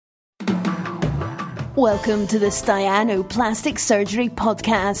Welcome to the Staiano Plastic Surgery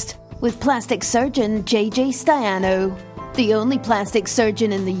Podcast with plastic surgeon JJ Staiano, the only plastic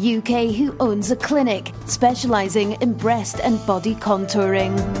surgeon in the UK who owns a clinic specialising in breast and body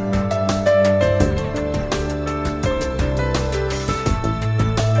contouring.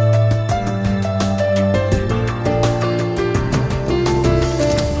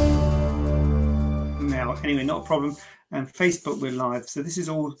 Anyway, not a problem. And Facebook, we're live. So this is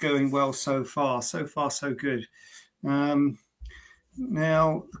all going well so far. So far, so good. Now,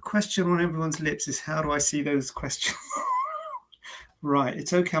 the question on everyone's lips is, how do I see those questions? Right.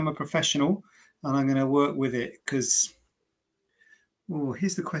 It's okay. I'm a professional and I'm going to work with it because,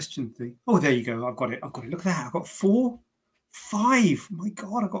 here's the question thing. Oh, there you go. I've got it. Look at that. I've got 5. My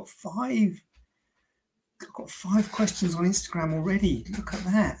God, I've got 5. I've got 5 questions on Instagram already. Look at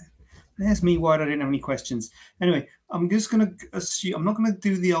that. There's me worried I didn't have any questions. Anyway, I'm just going to assume I'm not going to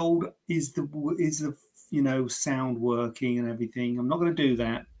do the old is the sound working and everything. I'm not going to do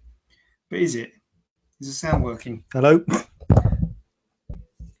that. But is it? Is the sound working? Hello?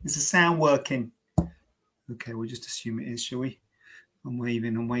 Is the sound working? Okay, we'll just assume it is, shall we? I'm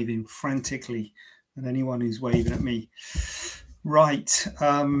waving frantically at anyone who's waving at me. Right.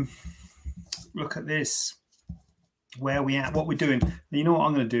 Look at this. Where are we at, what we're doing. You know what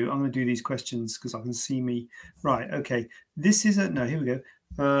I'm going to do? I'm going to do these questions because I can see me. Right, okay. This is here we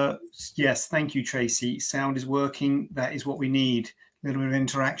go. Yes, thank you, Tracy. Sound is working. That is what we need. A little bit of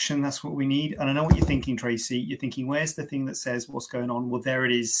interaction. That's what we need. And I know what you're thinking, Tracy. You're thinking, where's the thing that says what's going on? Well, there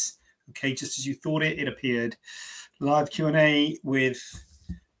it is. Okay, just as you thought it appeared. Live Q&A with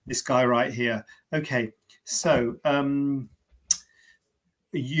this guy right here. Okay, so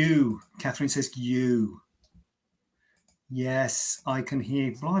Catherine says you. Yes, I can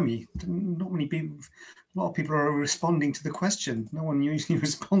hear. Blimey, not many people. A lot of people are responding to the question. No one usually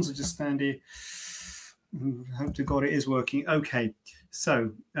responds. I just stand here. Hope to God it is working. Okay,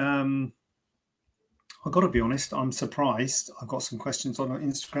 so I've got to be honest. I'm surprised. I've got some questions on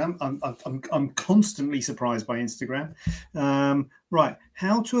Instagram. I'm constantly surprised by Instagram. Right,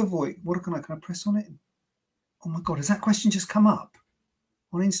 how to avoid? Can I press on it? Oh my God, has that question just come up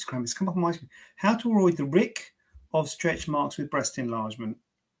on Instagram? It's come up on my screen. How to avoid the rick of stretch marks with breast enlargement.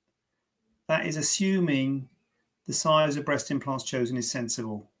 That is assuming the size of breast implants chosen is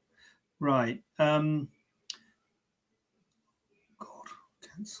sensible. Right. God,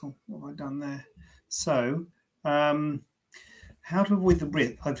 cancel. What have I done there? So, how to avoid the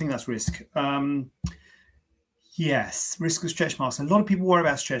risk? I think that's risk. Yes, risk of stretch marks. A lot of people worry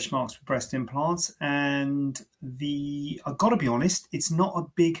about stretch marks with breast implants, and I've got to be honest, it's not a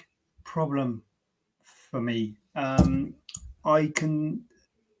big problem for me. I can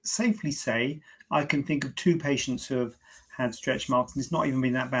safely say I can think of 2 patients who have had stretch marks, and it's not even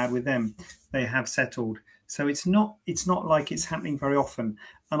been that bad with them. They have settled. So it's not like it's happening very often.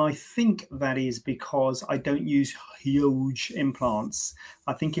 And I think that is because I don't use huge implants.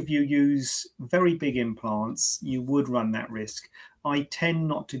 I think if you use very big implants, you would run that risk. I tend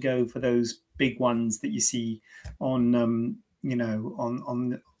not to go for those big ones that you see on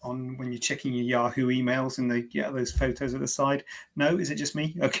on when you're checking your Yahoo emails and they get those photos at the side. No, is it just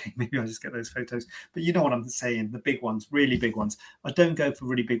me? Okay, maybe I just get those photos. But you know what I'm saying, the big ones, really big ones. I don't go for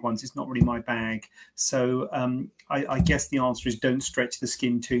really big ones. It's not really my bag. So I guess the answer is don't stretch the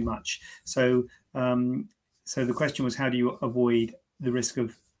skin too much. So the question was, how do you avoid the risk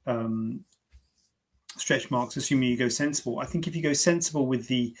of stretch marks, assuming you go sensible? I think if you go sensible with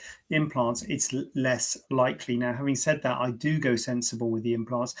the implants, it's less likely. Now, having said that, I do go sensible with the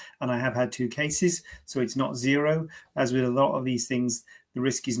implants, and I have had 2 cases, so it's not zero. As with a lot of these things, the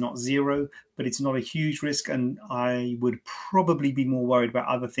risk is not zero, but it's not a huge risk, and I would probably be more worried about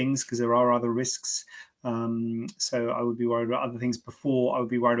other things because there are other risks. So I would be worried about other things before I would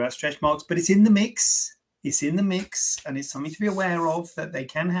be worried about stretch marks, but it's in the mix. It's in the mix, and it's something to be aware of, that they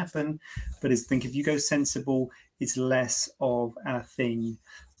can happen. But I think if you go sensible, it's less of a thing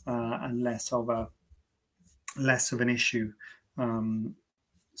and less of an issue.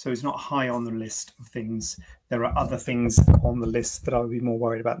 So it's not high on the list of things. There are other things on the list that I would be more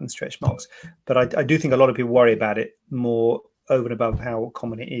worried about than stretch marks. But I do think a lot of people worry about it more over and above how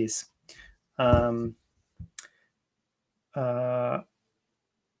common it is.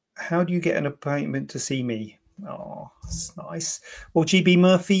 How do you get an appointment to see me? Oh, that's nice. Well, GB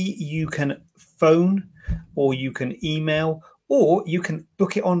Murphy, you can phone or you can email or you can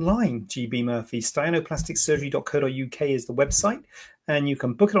book it online, GB Murphy. Staianoplasticsurgery.co.uk is the website, and you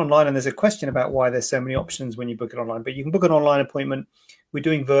can book it online. And there's a question about why there's so many options when you book it online, but you can book an online appointment. We're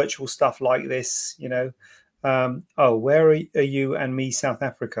doing virtual stuff like this, Where are you and me, South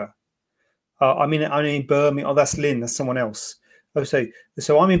Africa? I'm in Birmingham. Oh, that's Lynn. That's someone else. Oh,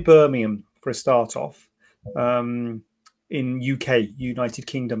 so I'm in Birmingham for a start off, in UK, United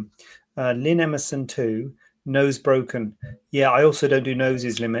Kingdom. Lynn Emerson too. Nose broken. Yeah, I also don't do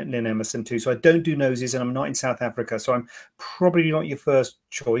noses, Lynn Emerson too. So I don't do noses, and I'm not in South Africa. So I'm probably not your first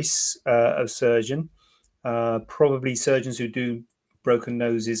choice of surgeon. Probably surgeons who do broken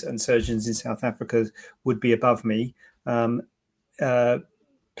noses and surgeons in South Africa would be above me.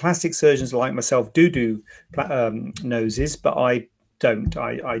 Plastic surgeons like myself do noses, but I don't.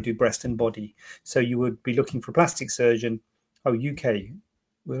 I do breast and body. So you would be looking for a plastic surgeon. Oh, UK.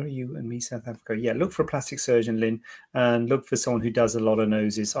 Where are you and me, South Africa? Yeah, look for a plastic surgeon, Lynn, and look for someone who does a lot of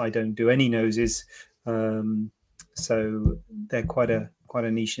noses. I don't do any noses. So they're quite a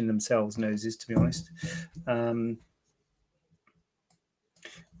niche in themselves, noses, to be honest.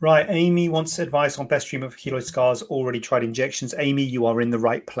 Right, Amy wants advice on best treatment for keloid scars. Already tried injections. Amy, you are in the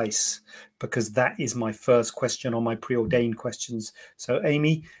right place, because that is my first question on my preordained questions. So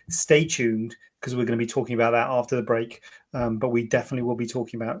Amy, stay tuned, because we're going to be talking about that after the break. But we definitely will be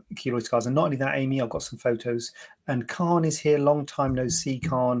talking about keloid scars. And not only that, Amy, I've got some photos. And Khan is here. Long time no see,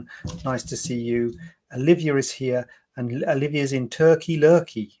 Khan. Nice to see you. Olivia is here. And Olivia's in Turkey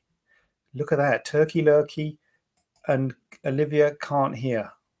Lurkey. Look at that. Turkey Lurkey. And Olivia can't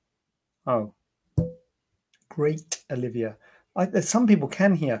hear. Oh, great, Olivia. Some people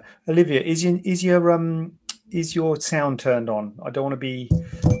can hear. Olivia, is your sound turned on? I don't want to.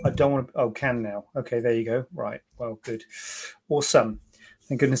 Oh, can now. Okay, there you go. Right. Well, good. Awesome.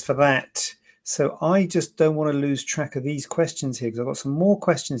 Thank goodness for that. So I just don't want to lose track of these questions here, because I've got some more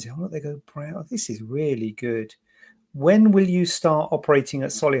questions here. Oh, look, they go brown. Oh, this is really good. When will you start operating at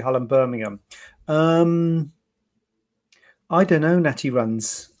Solihull and Birmingham? I don't know, Natty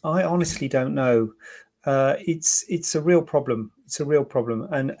Runs. I honestly don't know. It's a real problem. It's a real problem.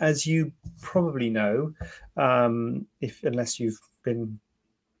 And as you probably know, unless you've been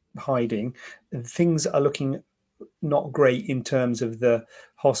hiding, things are looking not great in terms of the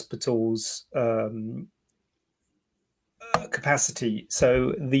hospital's capacity.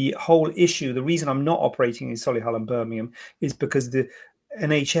 So the whole issue, the reason I'm not operating in Solihull and Birmingham, is because the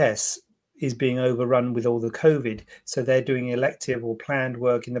NHS is being overrun with all the COVID. So they're doing elective or planned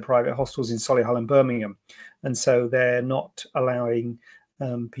work in the private hospitals in Solihull and Birmingham. And so they're not allowing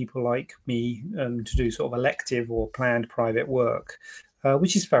people like me to do sort of elective or planned private work,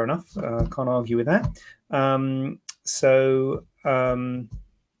 which is fair enough. Can't argue with that. So when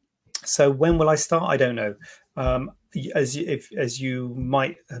will I start? I don't know. As you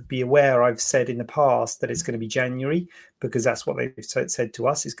might be aware, I've said in the past that it's going to be January, because that's what they've said to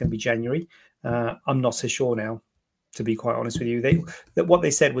us. It's going to be January. I'm not so sure now, to be quite honest with you. What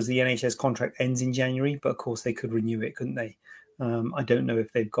they said was the NHS contract ends in January, but of course they could renew it, couldn't they? I don't know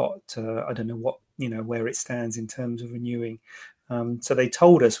if they've got. I don't know what where it stands in terms of renewing. So they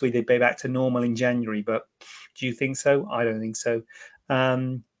told us we'd be back to normal in January, but do you think so? I don't think so.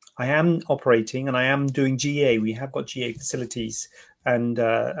 I am operating and I am doing GA. We have got GA facilities and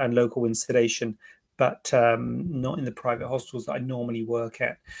local installation, but not in the private hospitals that I normally work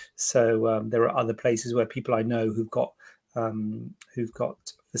at. So there are other places where people I know who've got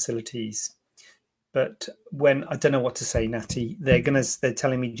facilities. But when I don't know what to say, Natty, they're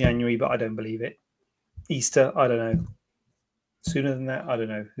telling me January, but I don't believe it. Easter, I don't know. Sooner than that, I don't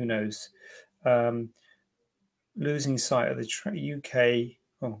know. Who knows? Losing sight of the UK.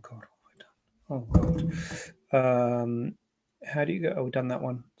 Oh God, what have I done? Oh God. How do you go? Oh, done that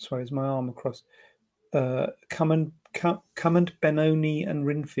one. Sorry, is my arm across? Come and Benoni and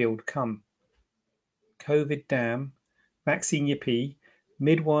Rinfield. Come. COVID damn. Vaccine yippee.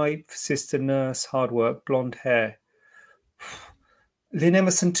 Midwife, sister, nurse, hard work, blonde hair. Lynn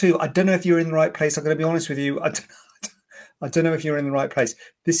Emerson too. I don't know if you're in the right place. I'm going to be honest with you. I don't know if you're in the right place.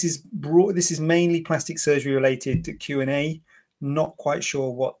 This is mainly plastic surgery related to Q&A. Not quite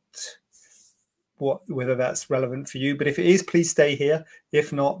sure whether that's relevant for you. But if it is, please stay here.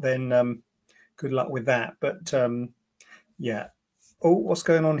 If not, then good luck with that. But yeah. Oh, what's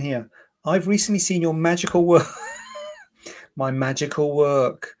going on here? I've recently seen your magical work. My magical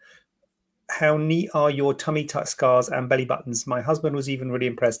work. How neat are your tummy tuck scars and belly buttons? My husband was even really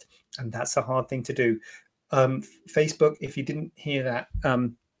impressed, and that's a hard thing to do. Facebook, if you didn't hear that,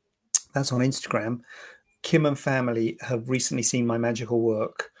 that's on Instagram. Kim and family have recently seen my magical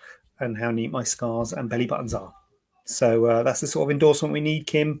work and how neat my scars and belly buttons are. So that's the sort of endorsement we need,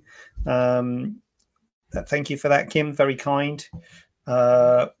 Kim. Thank you for that, Kim. Very kind.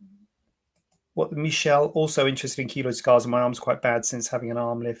 Michelle, also interested in keloid scars, and my arm's quite bad since having an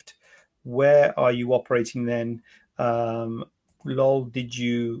arm lift. Where are you operating then? Lol, did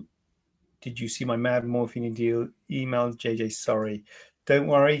you Did you see my mad morphine deal? Email JJ. Sorry. Don't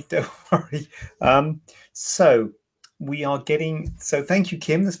worry. Don't worry. So we are getting. So thank you,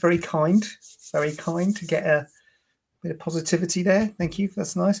 Kim. That's very kind. Very kind to get a bit of positivity there. Thank you.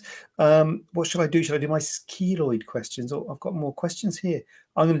 That's nice. What should I do? Should I do my keloid questions? Oh, I've got more questions here.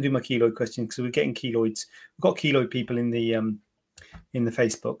 I'm going to do my keloid questions because we're getting keloids. We've got keloid people in the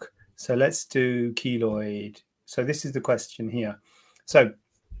Facebook. So let's do keloid. So this is the question here. So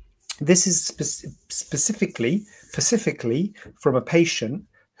this is specifically from a patient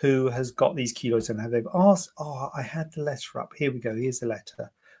who has got these keloids and they've asked. Oh, I had the letter up. Here we go. Here's the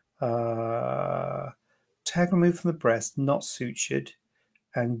letter. Tag removed from the breast, not sutured,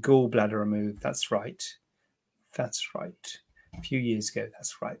 and gallbladder removed. That's right. That's right. A few years ago.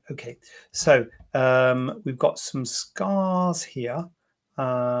 That's right. Okay. So we've got some scars here.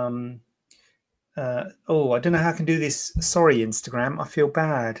 Oh, I don't know how I can do this. Sorry, Instagram. I feel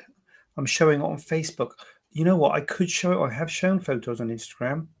bad. I'm showing it on Facebook. You know what? I could show it. I have shown photos on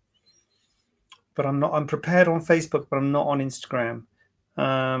Instagram, but I'm not. I'm prepared on Facebook, but I'm not on Instagram.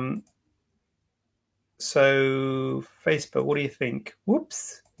 So Facebook, what do you think?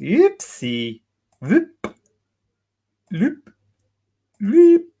 Whoops. Oopsie. Whoop. Loop.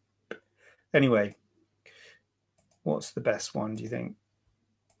 Loop. Anyway, what's the best one, do you think?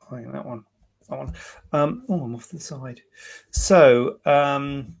 I think that one. That one. I'm off to the side. So,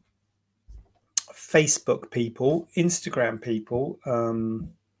 Facebook people, Instagram people,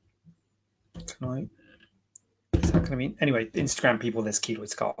 tonight. Is that going to mean? Anyway, Instagram people, there's keloid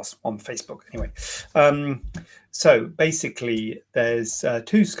scars on Facebook. Anyway, so basically there's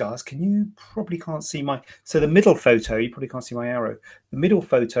two scars. You probably can't see my, so the middle photo, you probably can't see my arrow. The middle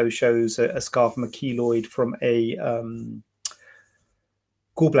photo shows a scar from a keloid from a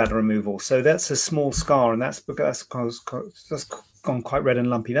gallbladder removal. So that's a small scar, and that's gone quite red and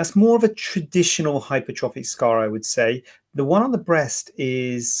lumpy. That's more of a traditional hypertrophic scar, I would say. The one on the breast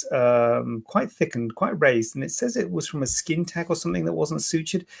is quite thickened, quite raised, and it says it was from a skin tag or something that wasn't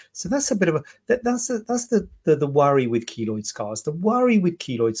sutured. So that's a bit of a that's the worry with keloid scars. The worry with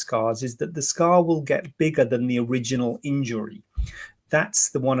keloid scars is that the scar will get bigger than the original injury.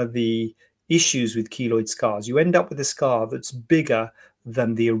 That's one of the issues with keloid scars. You end up with a scar that's bigger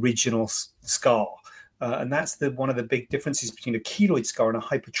than the original scar. And that's one of the big differences between a keloid scar and a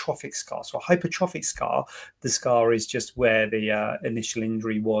hypertrophic scar. So a hypertrophic scar, the scar is just where the initial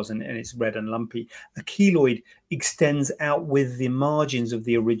injury was, and it's red and lumpy. A keloid extends out with the margins of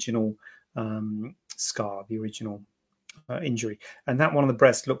the original scar, the original injury. And that one on the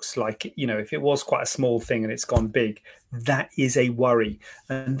breast looks like, if it was quite a small thing and it's gone big, that is a worry.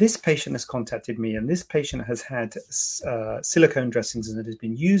 And this patient has contacted me, and this patient has had silicone dressings and has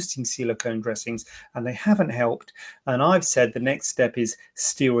been using silicone dressings, and they haven't helped. And I've said the next step is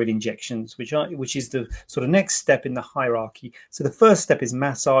steroid injections, which is the sort of next step in the hierarchy. So the first step is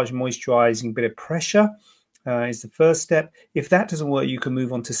massage, moisturizing, bit of pressure. Is the first step. If that doesn't work, you can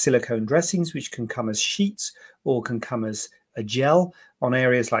move on to silicone dressings, which can come as sheets or can come as a gel. On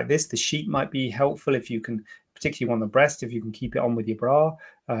areas like this, the sheet might be helpful if you can, particularly on the breast, if you can keep it on with your bra.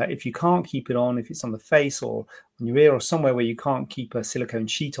 If you can't keep it on, if it's on the face or on your ear or somewhere where you can't keep a silicone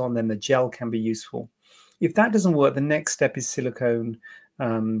sheet on, then the gel can be useful. If that doesn't work, the next step is silicone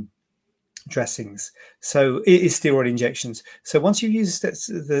dressings. So it is steroid injections. So once you've used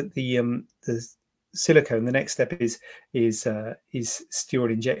the silicone, the next step is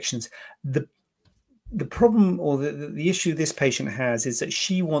steroid injections. The problem or the issue this patient has is that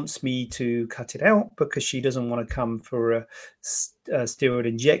she wants me to cut it out because she doesn't want to come for a steroid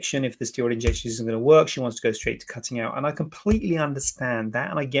injection. If the steroid injection isn't going to work, she wants to go straight to cutting out. And I completely understand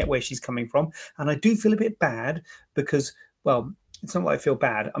that, and I get where she's coming from. And I do feel a bit bad because, well, it's not like I feel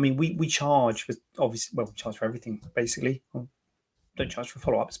bad. I mean, we charge for, obviously, well, we charge for everything, basically. Don't charge for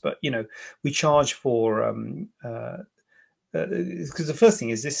follow-ups, but we charge for because the first thing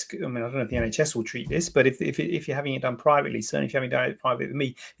is this. I mean, I don't know if the NHS will treat this, but if you're having it done privately, certainly if you're having it done privately with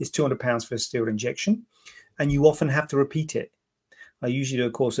me, it's £200 for a steroid injection, and you often have to repeat it. I usually do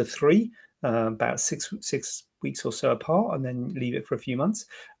a course of 3, about six weeks or so apart, and then leave it for a few months.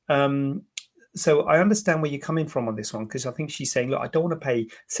 So I understand where you're coming from on this one, because I think she's saying, look, I don't want to pay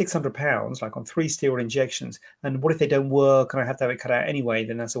 £600 like on 3 steroid injections. And what if they don't work and I have to have it cut out anyway?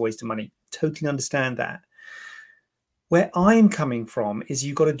 Then that's a waste of money. Totally understand that. Where I'm coming from is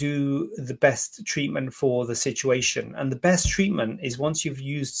you've got to do the best treatment for the situation. And the best treatment is once you've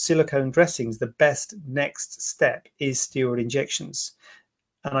used silicone dressings, the best next step is steroid injections.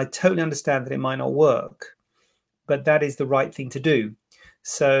 And I totally understand that it might not work, but that is the right thing to do.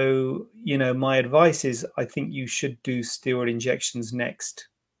 So, my advice is I think you should do steroid injections next.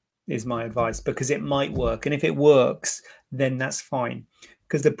 is my advice, because it might work. And if it works, then that's fine.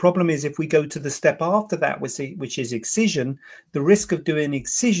 Because the problem is, if we go to the step after that, which is excision, the risk of doing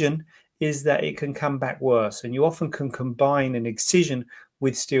excision is that it can come back worse. And you often can combine an excision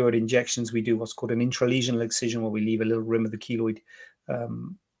with steroid injections. We do what's called an intralesional excision, where we leave a little rim of the keloid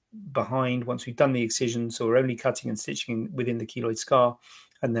behind once we've done the excision. So we're only cutting and stitching within the keloid scar,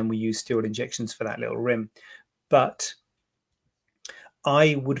 and then we use steroid injections for that little rim. But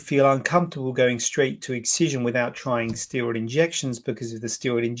I would feel uncomfortable going straight to excision without trying steroid injections, because if the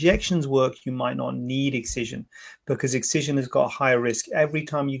steroid injections work, you might not need excision, because excision has got a higher risk. Every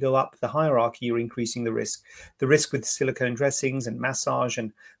time you go up the hierarchy, you're increasing the risk. The risk with silicone dressings and massage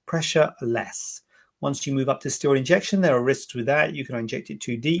and pressure are less. Once you move up to steroid injection, there are risks with that. You can inject it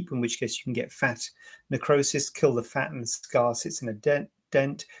too deep, in which case you can get fat necrosis, kill the fat, and the scar sits in a dent.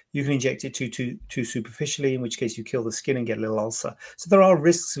 You can inject it too superficially, in which case you kill the skin and get a little ulcer. So there are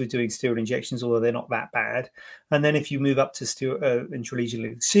risks with doing steroid injections, although they're not that bad. And then if you move up to intralesional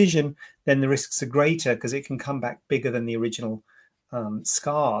excision, then the risks are greater, because it can come back bigger than the original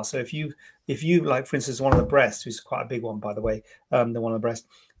scar. So if you like, for instance, one of the breast, which is quite a big one, by the way, the one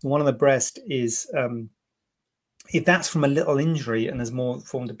on the breast is if that's from a little injury and there's more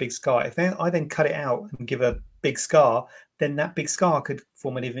formed a big scar, if I then cut it out and give a big scar, then that big scar could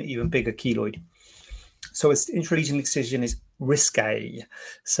form an even bigger keloid. So intralesional excision is risque.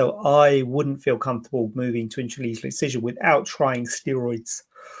 So I wouldn't feel comfortable moving to intralesional excision without trying steroids.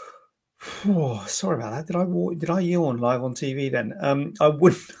 Oh, sorry about that. Did I yawn live on TV then?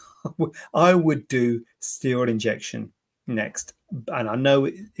 I would do steroid injection next. And I know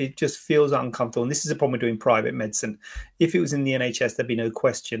it just feels uncomfortable. And this is a problem with doing private medicine. If it was in the NHS, there'd be no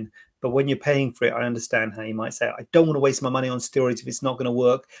question. But when you're paying for it, I understand how you might say, I don't want to waste my money on steroids if it's not going to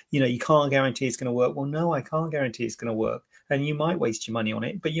work. You can't guarantee it's going to work. Well, no, I can't guarantee it's going to work. And you might waste your money on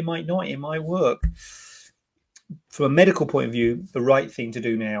it, but you might not. It might work. From a medical point of view, the right thing to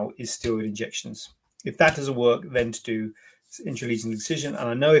do now is steroid injections. If that doesn't work, then to do intralesional excision. And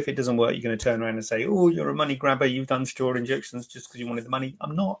I know if it doesn't work, you're going to turn around and say, oh, you're a money grabber, you've done steroid injections just because you wanted the money.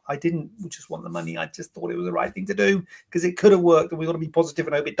 I'm not. I didn't just want the money. I just thought it was the right thing to do, because it could have worked, and we've got to be positive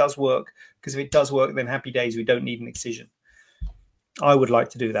and hope it does work, because if it does work, then happy days, we don't need an excision. I would like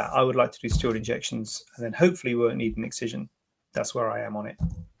to do that. I would like to do steroid injections, and then hopefully we won't need an excision. That's where I am on it.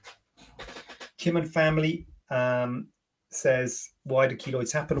 Kim and family says, why do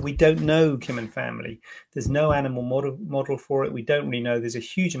keloids happen? We don't know, Kim and family. There's no animal model for it. We don't really know. There's a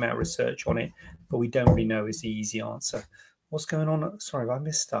huge amount of research on it, but we don't really know is the easy answer. What's going on? Sorry, I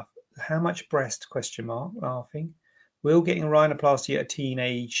missed stuff. How much breast? ? Laughing. Will getting rhinoplasty at a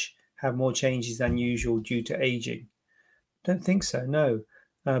teenage have more changes than usual due to aging? Don't think so, no.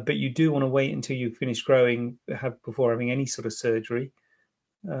 But you do want to wait until you finish growing before having any sort of surgery.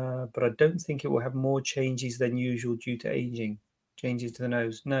 But I don't think it will have more changes than usual due to aging. Changes to the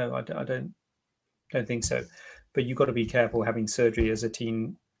nose. No, I don't think so. But you've got to be careful having surgery as a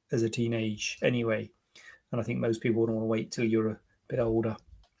teenage anyway. And I think most people wouldn't want to wait till you're a bit older.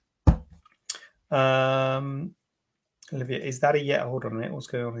 Olivia, is that a yes? Hold on a minute. What's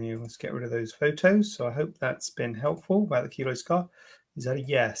going on here? Let's get rid of those photos. So I hope that's been helpful about the keloid scar. Is that a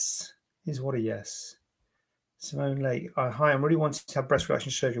yes? Is what a yes? Simone Lake. Hi, I'm really wanting to have breast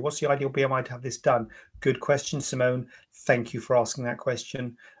reduction surgery. What's the ideal BMI to have this done? Good question, Simone. Thank you for asking that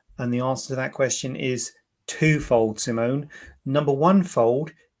question. And the answer to that question is twofold, Simone. Number one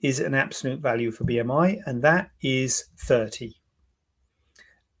fold is an absolute value for BMI, and that is 30.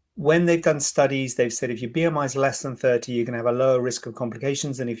 When they've done studies, they've said if your BMI is less than 30, you're going to have a lower risk of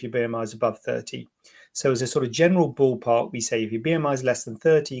complications than if your BMI is above 30. So as a sort of general ballpark, we say if your BMI is less than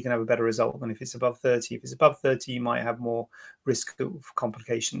 30, you can have a better result than if it's above 30. If it's above 30, you might have more risk of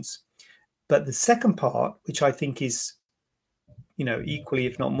complications. But the second part, which I think is, equally,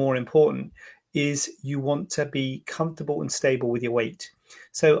 if not more important, is you want to be comfortable and stable with your weight.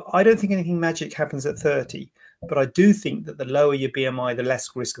 So I don't think anything magic happens at 30. But I do think that the lower your BMI, the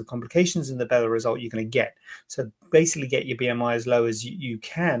less risk of complications and the better result you're going to get. So basically get your BMI as low as you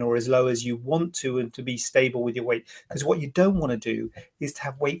can, or as low as you want to, and to be stable with your weight. Because what you don't want to do is to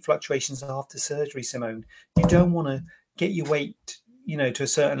have weight fluctuations after surgery, Simone. You don't want to get your weight, to a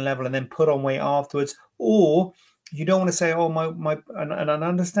certain level and then put on weight afterwards. Or you don't want to say, oh, and I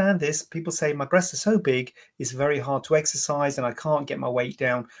understand this. People say my breasts are so big, it's very hard to exercise and I can't get my weight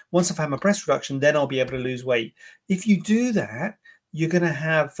down. Once I've had my breast reduction, then I'll be able to lose weight. If you do that, you're going to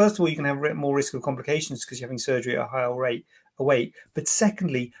have, first of all, you're going to have more risk of complications because you're having surgery at a higher weight. But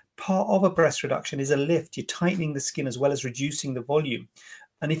secondly, part of a breast reduction is a lift. You're tightening the skin as well as reducing the volume.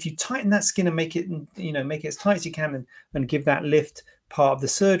 And if you tighten that skin and make it as tight as you can and give that lift, part of the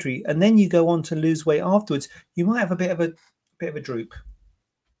surgery, and then you go on to lose weight afterwards, you might have a bit of a droop.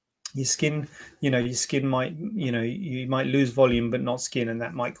 Your skin, your skin might, you might lose volume but not skin, and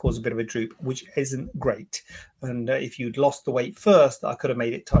that might cause a bit of a droop, which isn't great. And if you'd lost the weight first, I could have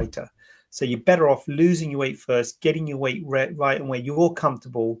made it tighter. So you're better off losing your weight first, getting your weight right and where you're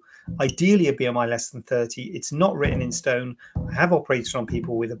comfortable. Ideally, a BMI less than 30. It's not written in stone. I have operated on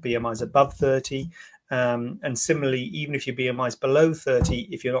people with a BMI above 30. And similarly, even if your BMI is below 30,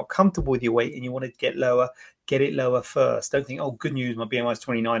 if you're not comfortable with your weight and you want to get lower, get it lower first. Don't think, oh, good news, my BMI is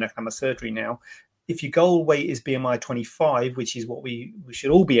 29, I can have a surgery now. If your goal weight is BMI 25, which is what we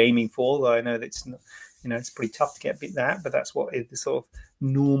should all be aiming for, though I know that it's pretty tough to get that, but that's what the sort of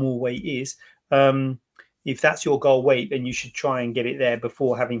normal weight is. If that's your goal weight, then you should try and get it there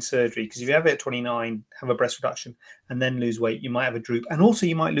before having surgery. Because if you have it at 29, have a breast reduction, and then lose weight, you might have a droop. And also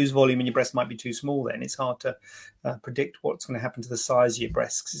you might lose volume and your breast might be too small then. It's hard to predict what's going to happen to the size of your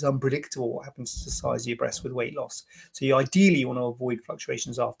breasts, because it's unpredictable what happens to the size of your breast with weight loss. So you ideally want to avoid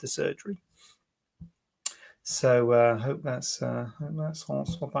fluctuations after surgery. So hope that's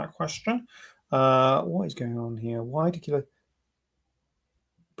answered that question. What is going on here? Why did you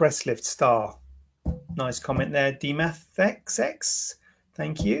breast lift star? Nice comment there, DMathXX.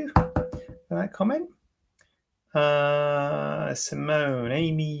 Thank you for that comment. Simone,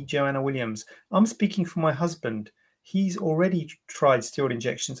 Amy, Joanna Williams. I'm speaking for my husband. He's already tried steroid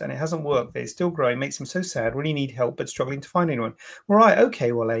injections and it hasn't worked. They're still growing. Makes him so sad. Really need help, but struggling to find anyone. All right.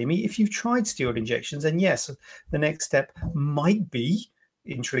 Okay. Well, Amy, if you've tried steroid injections, then yes, the next step might be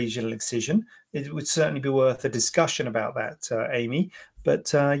intralesional excision. It would certainly be worth a discussion about that, Amy.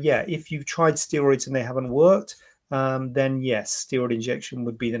 But if you've tried steroids and they haven't worked, then yes, steroid injection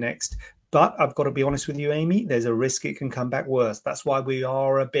would be the next. But I've got to be honest with you, Amy, there's a risk it can come back worse. That's why we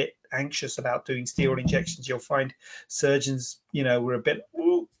are a bit anxious about doing steroid injections. You'll find surgeons, we're a bit,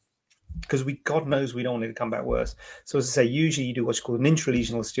 because God knows we don't want it to come back worse. So as I say, usually you do what's called an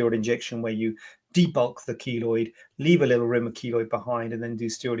intralesional steroid injection, where you debulk the keloid, leave a little rim of keloid behind, and then do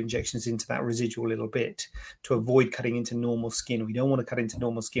steroid injections into that residual little bit to avoid cutting into normal skin. We don't want to cut into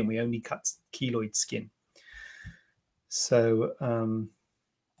normal skin. We only cut keloid skin. So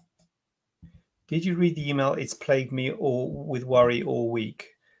did you read the email? It's plagued me with worry all week.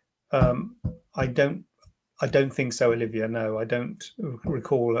 I don't think so, Olivia. No, I don't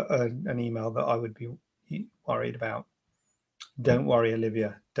recall an email that I would be worried about. Don't worry,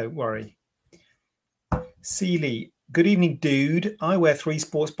 Olivia. Don't worry. Seeley, good evening, dude. I wear 3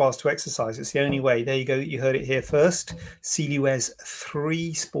 sports bars to exercise. It's the only way. There you go. You heard it here first. Seeley wears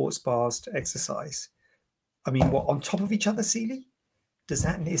 3 sports bars to exercise. I mean, what, on top of each other, Seeley? Is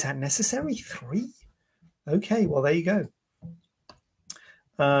that necessary? 3? Okay, well, there you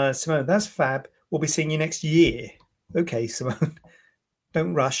go. Simone, that's fab. We'll be seeing you next year. Okay, Simone.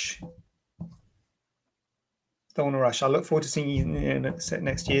 Don't rush. Don't want to rush. I look forward to seeing you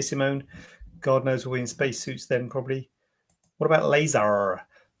next year, Simone. God knows we'll be in spacesuits then, probably. What about laser?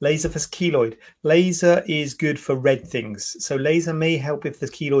 Laser for keloid. Laser is good for red things. So laser may help if the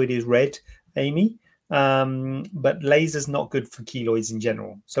keloid is red, Amy. But laser's not good for keloids in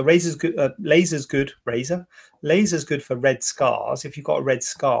general. So laser's good. Laser's good for red scars. If you've got a red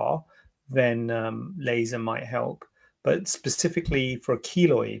scar, then laser might help. But specifically for a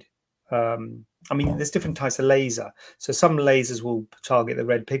keloid, there's different types of laser. So some lasers will target the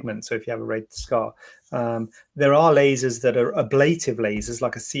red pigment. So if you have a red scar, there are lasers that are ablative lasers,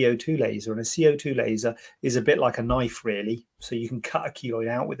 like a CO2 laser. And a CO2 laser is a bit like a knife, really. So you can cut a keloid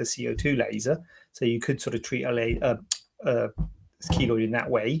out with a CO2 laser. So you could sort of treat a keloid in that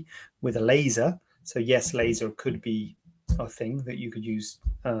way with a laser. So yes, laser could be a thing that you could use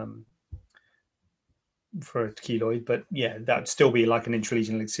for a keloid, but yeah, that'd still be like an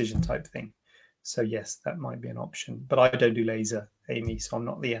intralesional excision type thing. So yes, that might be an option. But I don't do laser, Amy, so I'm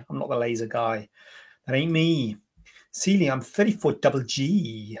not the laser guy. That ain't me. Celia, I'm 34 double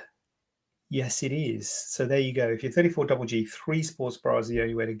G. Yes, it is. So there you go. If you're 34 double G, 3 sports bras is the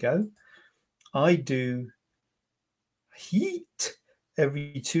only way to go. I do heat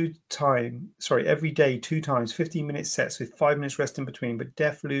every day 2 times, 15-minute sets with 5 minutes rest in between,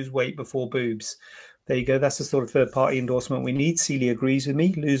 but lose weight before boobs. There you go. That's the sort of third-party endorsement we need. Celia agrees with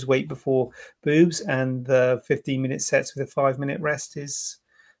me. Lose weight before boobs, and the 15-minute sets with a 5-minute rest is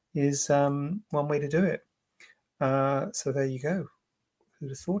one way to do it. So there you go.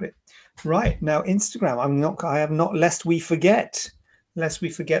 Who'd have thought it? Right, now Instagram. I have not, lest we forget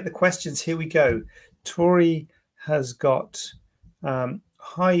the questions. Here we go. Tori has got,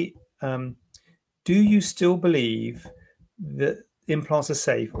 hi, do you still believe that implants are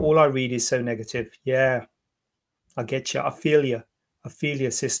safe? All I read is so negative. Yeah, I get you. I feel you. I feel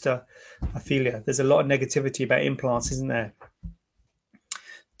you, sister. I feel you. There's a lot of negativity about implants, isn't there?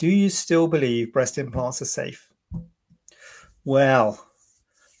 Do you still believe breast implants are safe? Well,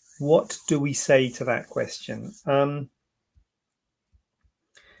 what do we say to that question?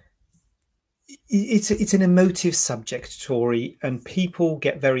 It's an emotive subject, Tori, and people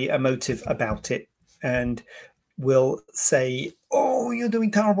get very emotive about it and will say, oh, you're doing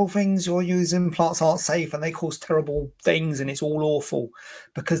terrible things, or your implants aren't safe and they cause terrible things and it's all awful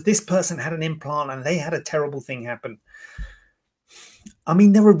because this person had an implant and they had a terrible thing happen. I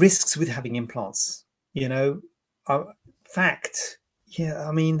mean, there are risks with having implants, fact. Yeah,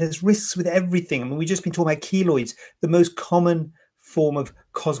 I mean, there's risks with everything. I mean, we've just been talking about keloids, the most common form of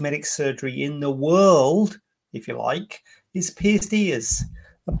cosmetic surgery in the world, if you like, is pierced ears.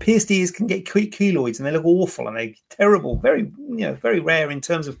 And pierced ears can get keloids and they look awful and they're terrible, very, very rare in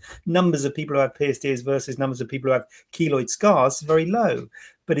terms of numbers of people who have pierced ears versus numbers of people who have keloid scars. It's very low,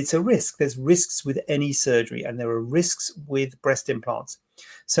 but it's a risk. There's risks with any surgery and there are risks with breast implants.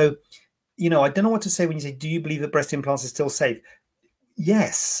 So, I don't know what to say when you say, do you believe that breast implants are still safe?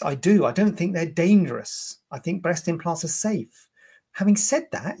 Yes, I do. I don't think they're dangerous. I think breast implants are safe. Having said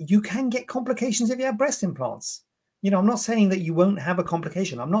that, you can get complications if you have breast implants. I'm not saying that you won't have a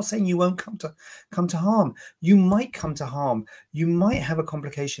complication. I'm not saying you won't come to harm. You might come to harm. You might have a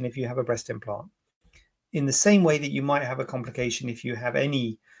complication if you have a breast implant. In the same way that you might have a complication if you have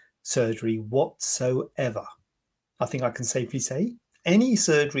any surgery whatsoever. I think I can safely say any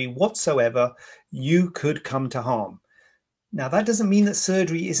surgery whatsoever, you could come to harm. Now, that doesn't mean that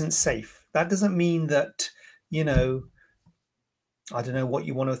surgery isn't safe. That doesn't mean that, I don't know what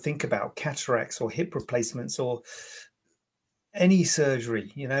you want to think about, cataracts or hip replacements or any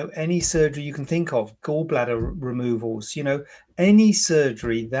surgery, any surgery you can think of, gallbladder removals, any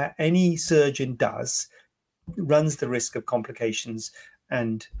surgery that any surgeon does runs the risk of complications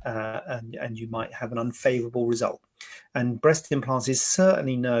and you might have an unfavorable result. And breast implants is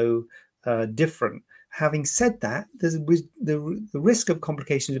certainly no different. Having said that, the risk of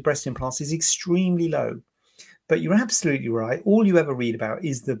complications with breast implants is extremely low. But you're absolutely right. All you ever read about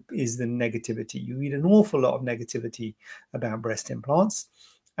is the negativity. You read an awful lot of negativity about breast implants.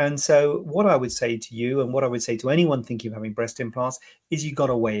 And so what I would say to you and what I would say to anyone thinking of having breast implants is you've got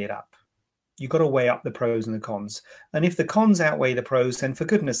to weigh it up. You've got to weigh up the pros and the cons. And if the cons outweigh the pros, then for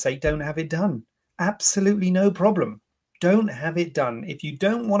goodness sake, don't have it done. Absolutely no problem. Don't have it done. If you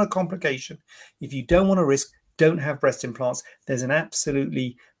don't want a complication, if you don't want a risk, don't have breast implants. There's an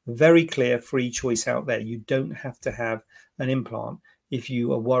absolutely very clear free choice out there. You don't have to have an implant if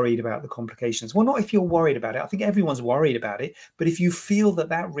you are worried about the complications. Well, not if you're worried about it. I think everyone's worried about it. But if you feel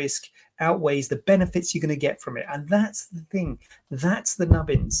that risk outweighs the benefits you're going to get from it, and that's the thing, that's the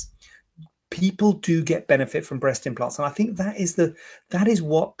nubbins. People do get benefit from breast implants. And I think that is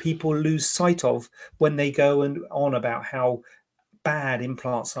what people lose sight of when they go on about how bad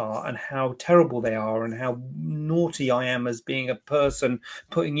implants are and how terrible they are and how naughty I am as being a person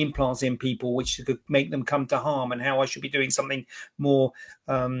putting implants in people, which could make them come to harm, and how I should be doing something more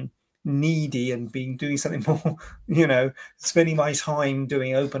needy and doing something more, spending my time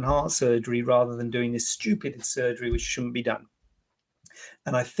doing open heart surgery rather than doing this stupid surgery which shouldn't be done.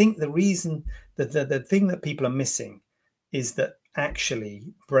 And I think the reason that the thing that people are missing is that actually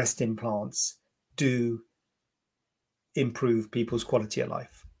breast implants do improve people's quality of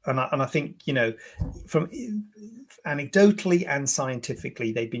life. And I think, from anecdotally and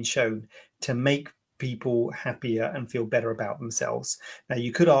scientifically, they've been shown to make people happier and feel better about themselves. Now,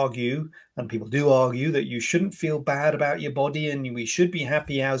 you could argue, and people do argue, that you shouldn't feel bad about your body and we should be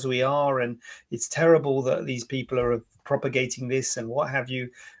happy as we are. And it's terrible that these people are propagating this and what have you.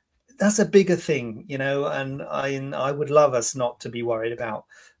 That's a bigger thing, and I would love us not to be worried about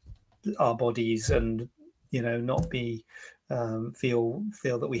our bodies and, not be feel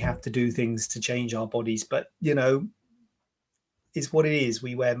that we have to do things to change our bodies. But, it's what it is.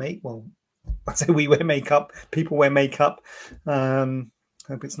 We wear I say we wear makeup. People wear makeup.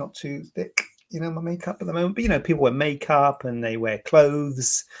 Hope it's not too thick, my makeup at the moment. But, people wear makeup and they wear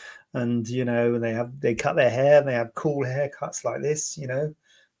clothes and, they cut their hair and they have cool haircuts like this,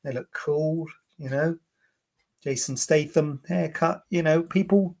 they look cool, Jason Statham haircut,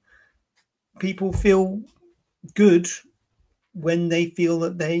 people feel good when they feel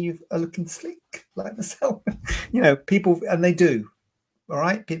that they are looking slick like myself, people, and they do. All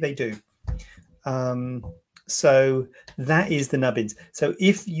right. They do. So that is the nubbins. So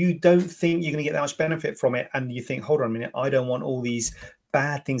if you don't think you're going to get that much benefit from it and you think, hold on a minute, I don't want all these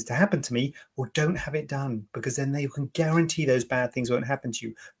bad things to happen to me, well, don't have it done, because then they can guarantee those bad things won't happen to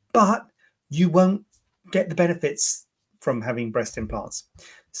you, but you won't get the benefits from having breast implants.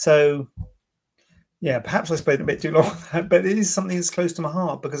 So, yeah, perhaps I spoke a bit too long on that, but it is something that's close to my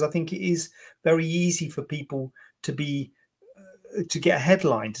heart because I think it is very easy for people to get a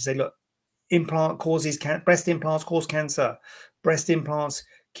headline to say, look, breast implants cause cancer, breast implants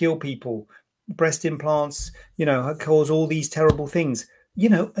kill people, breast implants, cause all these terrible things,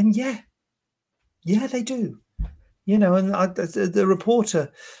 and yeah, they do. And the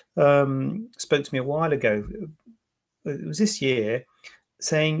reporter spoke to me a while ago. It was this year,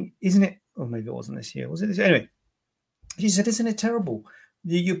 saying, "Isn't it?" Or maybe it wasn't this year. Was it this year? Anyway, she said, "Isn't it terrible?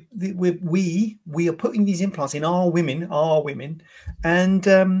 We are putting these implants in our women, and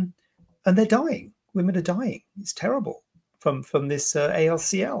they're dying. Women are dying. It's terrible from this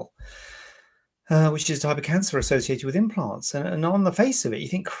ALCL." Which is a type of cancer associated with implants. And on the face of it, you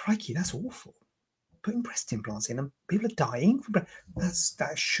think, crikey, that's awful. Putting breast implants in and people are dying.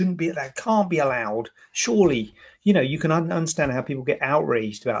 That can't be allowed. Surely, you can understand how people get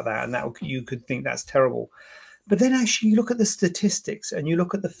outraged about that, and that you could think that's terrible. But then actually you look at the statistics and you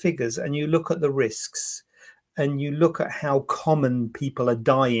look at the figures and you look at the risks and you look at how common people are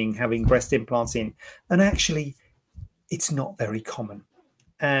dying having breast implants in, and actually it's not very common.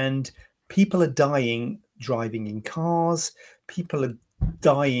 And people are dying driving in cars. People are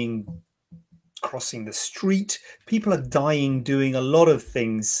dying crossing the street. People are dying doing a lot of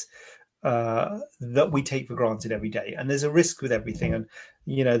things that we take for granted every day. And there's a risk with everything. And,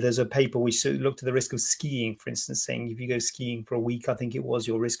 there's a paper which looked at the risk of skiing, for instance, saying if you go skiing for a week, I think it was,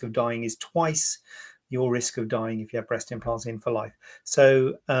 your risk of dying is twice your risk of dying if you have breast implants in for life.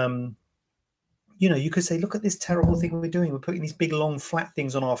 So, you could say, look at this terrible thing we're doing. We're putting these big, long, flat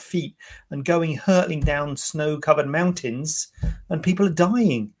things on our feet and hurtling down snow-covered mountains, and people are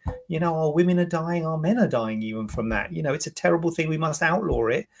dying. Our women are dying, our men are dying even from that. It's a terrible thing. We must outlaw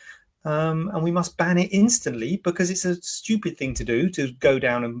it, and we must ban it instantly because it's a stupid thing to do, to go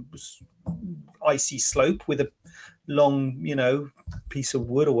down a icy slope with a long, piece of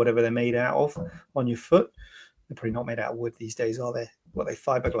wood or whatever they're made out of on your foot. They're probably not made out of wood these days, are they? What are they,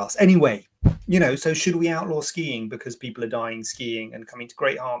 fiberglass? Anyway, so should we outlaw skiing because people are dying skiing and coming to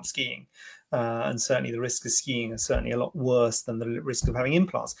great harm skiing? And certainly the risk of skiing is certainly a lot worse than the risk of having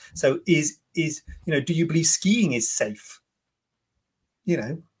implants. So do you believe skiing is safe?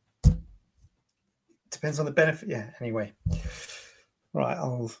 Depends on the benefit. Yeah, anyway. Right,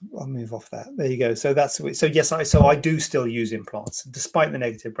 I'll move off that. There you go. So yes, I do still use implants. Despite the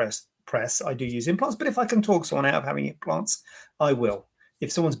negative press, I do use implants. But if I can talk someone out of having implants, I will.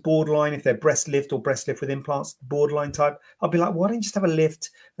 If someone's borderline, if they're breast lift with implants, borderline type, I'll be like, why don't you just have a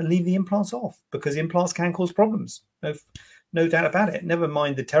lift and leave the implants off? Because implants can cause problems. No doubt about it. Never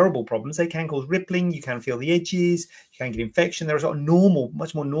mind the terrible problems. They can cause rippling. You can feel the edges. You can get infection. There are sort of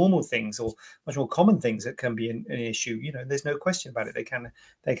much more normal things, or much more common things that can be an issue. There's no question about it.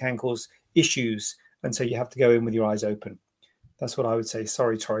 They can cause issues. And so you have to go in with your eyes open. That's what I would say.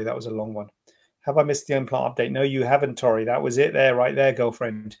 Sorry, Tori, that was a long one. Have I missed the implant update? No, you haven't, Tori. That was it there, right there,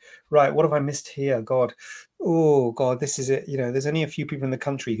 girlfriend. Right, what have I missed here? God. Oh, God, this is it. There's only a few people in the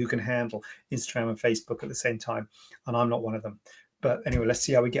country who can handle Instagram and Facebook at the same time, and I'm not one of them. But anyway, let's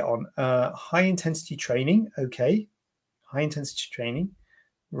see how we get on. High-intensity training. Okay. High-intensity training.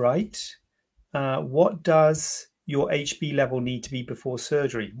 Right. What does your HB level need to be before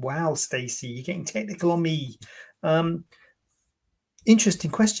surgery? Wow, Stacey, you're getting technical on me. Interesting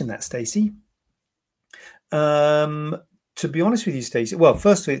question, that, Stacey. To be honest with you, Stacey, well,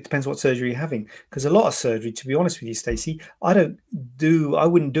 firstly, it depends what surgery you're having, because a lot of surgery, to be honest with you, Stacey, I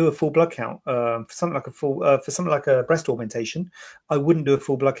wouldn't do a full blood count for something like a breast augmentation. I wouldn't do a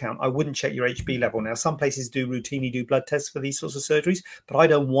full blood count. I wouldn't check your HB level. Now, some places routinely do blood tests for these sorts of surgeries, but I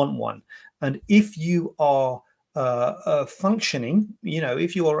don't want one. And if you are functioning,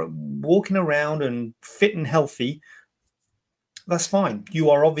 if you are walking around and fit and healthy, that's fine. You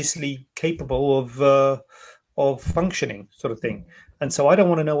are obviously capable of functioning, sort of thing. And so I don't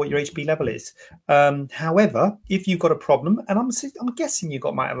want to know what your HB level is. However, if you've got a problem, and I'm guessing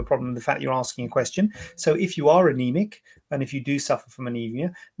might have a problem in the fact you're asking a question. So if you are anemic, and if you do suffer from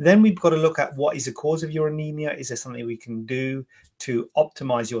anemia, then we've got to look at what is the cause of your anemia. Is there something we can do to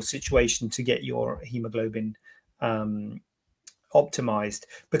optimize your situation to get your hemoglobin optimized?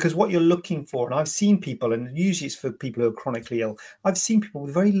 Because what you're looking for, and I've seen people, and usually it's for people who are chronically ill, I've seen people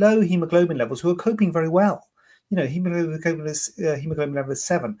with very low hemoglobin levels who are coping very well. Hemoglobin level is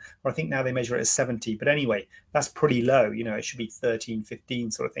 7, or I think now they measure it as 70. But anyway, that's pretty low. It should be 13,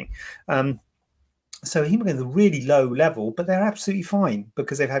 15 sort of thing. So hemoglobin is a really low level, but they're absolutely fine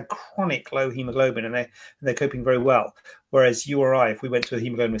because they've had chronic low hemoglobin and they're coping very well. Whereas you or I, if we went to a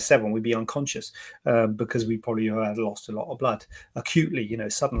hemoglobin of 7, we'd be unconscious because we probably had lost a lot of blood acutely,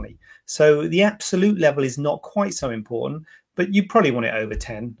 suddenly. So the absolute level is not quite so important, but you probably want it over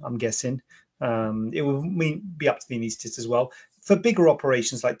 10, I'm guessing. It will be up to the anaesthetist as well. For bigger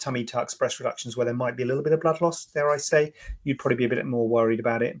operations like tummy tucks, breast reductions, where there might be a little bit of blood loss, dare I say, you'd probably be a bit more worried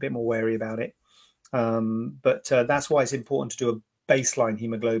about it, a bit more wary about it. But that's why it's important to do a baseline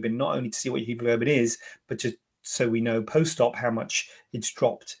hemoglobin, not only to see what your hemoglobin is, but just so we know post-op how much it's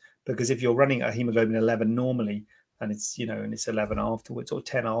dropped. Because if you're running a hemoglobin 11 normally, and it's and it's 11 afterwards or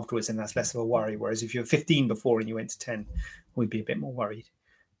 10 afterwards, then that's less of a worry. Whereas if you're 15 before and you went to 10, we'd be a bit more worried.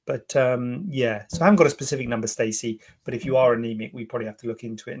 But so I haven't got a specific number, Stacey. But if you are anemic, we probably have to look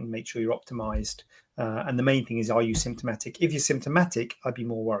into it and make sure you're optimized. And the main thing is, are you symptomatic? If you're symptomatic, I'd be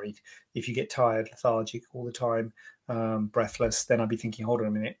more worried. If you get tired, lethargic all the time, breathless, then I'd be thinking, hold on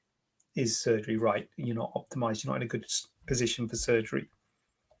a minute, is surgery right? You're not optimized. You're not in a good position for surgery.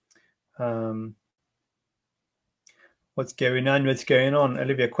 What's going on?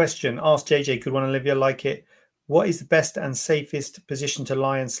 Olivia, question. Ask JJ, could one Olivia like it? What is the best and safest position to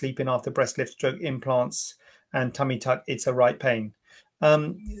lie and sleep in after breast lift, stroke, implants, and tummy tuck? It's a right pain.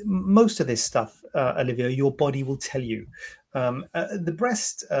 Most of this stuff, Olivia, your body will tell you. The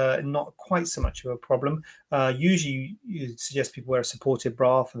breast, not quite so much of a problem. Usually, you suggest people wear a supportive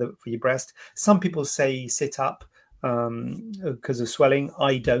bra for your breast. Some people say sit up because of swelling.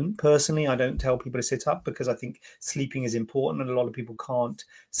 I don't personally. I don't tell people to sit up because I think sleeping is important, and a lot of people can't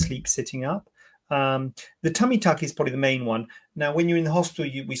sleep sitting up. The tummy tuck is probably the main one. Now, when you're in the hospital,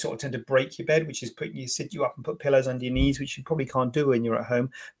 we sort of tend to break your bed, which is sit you up and put pillows under your knees, which you probably can't do when you're at home.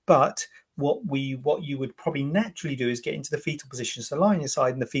 But what you would probably naturally do is get into the fetal position. So lie on your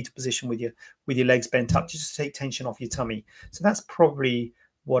side in the fetal position with your legs bent up, just to take tension off your tummy. So that's probably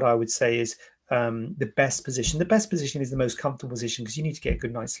what I would say is the best position. The best position is the most comfortable position because you need to get a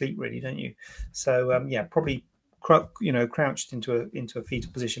good night's sleep, really, don't you? So probably crouched into a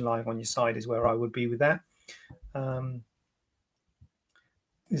fetal position, lying on your side is where I would be with that.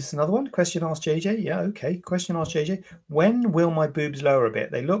 Is this another one? Question asked JJ. Yeah, okay. Question asked JJ. When will my boobs lower a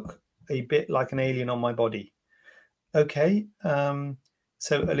bit? They look a bit like an alien on my body. Okay. So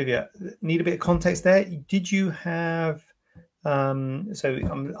Olivia, need a bit of context there. Did you have?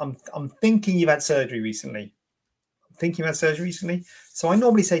 So I'm thinking you've had surgery recently. So I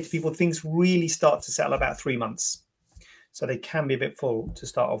normally say to people, things really start to settle about 3 months. So they can be a bit full to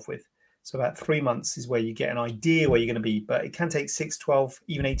start off with. So about 3 months is where you get an idea where you're going to be, but it can take 6, 12,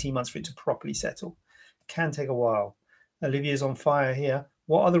 even 18 months for it to properly settle. It can take a while. Olivia's on fire here.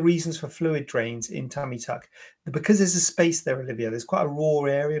 What are the reasons for fluid drains in tummy tuck? Because there's a space there, Olivia. There's quite a raw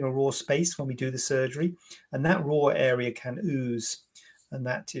area and a raw space when we do the surgery, and that raw area can ooze, and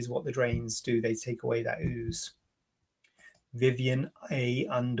that is what the drains do. They take away that ooze. Vivian A.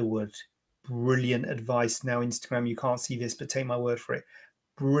 Underwood. Brilliant advice. Now, Instagram, you can't see this, but take my word for it.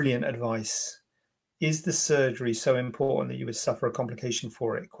 Brilliant advice. Is the surgery so important that you would suffer a complication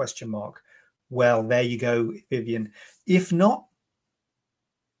for it? ? Well, there you go, Vivian. If not,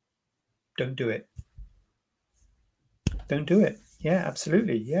 don't do it. Don't do it. Yeah,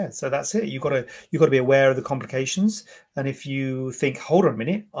 absolutely. Yeah. So that's it. You've got to be aware of the complications. And if you think, hold on a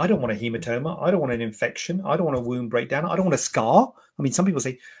minute, I don't want a hematoma, I don't want an infection, I don't want a wound breakdown, I don't want a scar. I mean, some people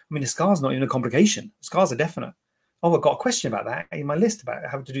say, a scar's not even a complication. Scars are definite. Oh, I've got a question about that in my list about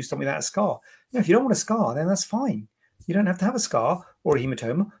having to do something without a scar. If you don't want a scar, then that's fine. You don't have to have a scar or a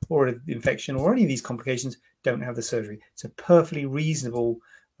hematoma or an infection or any of these complications. Don't have the surgery. It's a perfectly reasonable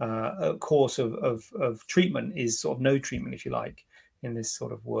course of treatment is sort of no treatment, if you like, in this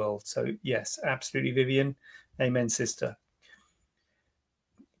sort of world. So yes, absolutely, Vivian. Amen, sister.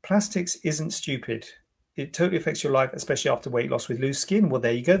 Plastics isn't stupid. It totally affects your life, especially after weight loss with loose skin. Well,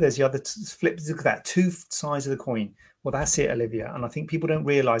 there you go. There's the other flip. Look at that. Two sides of the coin. Well, that's it, Olivia. And I think people don't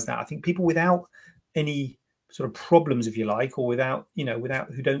realize that. I think people without any sort of problems, if you like, or without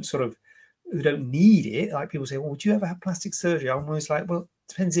who don't need it. Like people say, well, would you ever have plastic surgery? I'm always like, well, it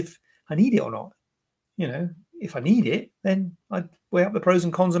depends if I need it or not. If I need it, then I'd weigh up the pros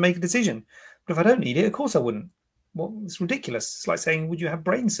and cons and make a decision. But if I don't need it, of course I wouldn't. Well, it's ridiculous. It's like saying, would you have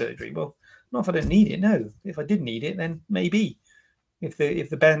brain surgery? Well, not if I don't need it. No. If I did need it, then maybe. If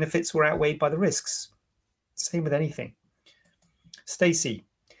the benefits were outweighed by the risks. Same with anything. Stacey,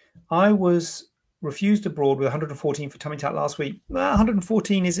 I was refused abroad with 114 for tummy tuck last week.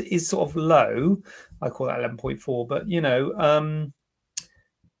 114 is sort of low. I call that 11.4, but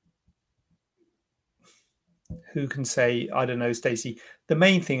who can say, I don't know, Stacey. The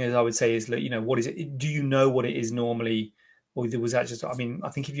main thing is, I would say, is that, what is it? Do you know what it is normally? Or was that just, I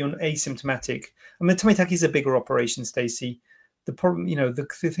think if you're asymptomatic, tummy tuck is a bigger operation, Stacey. The problem,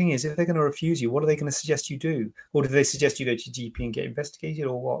 the thing is, if they're going to refuse you, what are they going to suggest you do? Or do they suggest you go to your GP and get investigated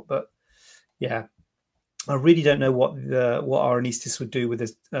or what? But yeah, I really don't know what our anaesthetist would do with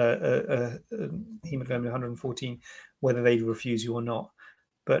a hemoglobin 114, whether they'd refuse you or not.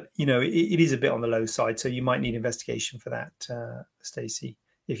 But it is a bit on the low side, so you might need investigation for that, Stacey,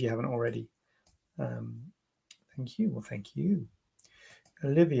 if you haven't already. Thank you. Well, thank you,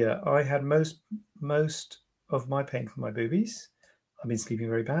 Olivia. I had most of my pain from my boobies. I've been sleeping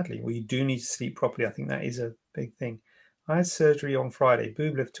very badly. Well, you do need to sleep properly. I think that is a big thing. I had surgery on Friday.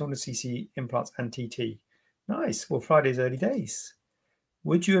 Boob lift, 200cc implants and TT. Nice. Well, Friday's early days.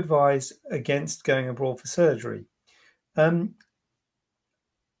 Would you advise against going abroad for surgery?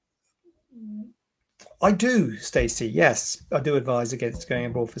 I do, Stacey. Yes, I do advise against going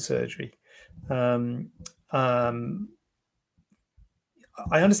abroad for surgery.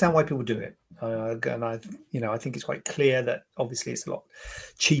 I understand why people do it, and I think it's quite clear that obviously it's a lot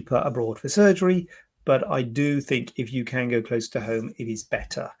cheaper abroad for surgery. But I do think if you can go close to home, it is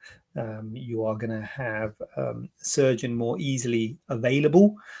better. You are going to have a surgeon more easily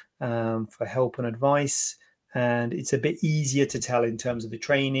available for help and advice. And it's a bit easier to tell in terms of the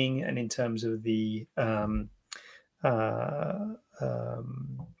training and in terms of the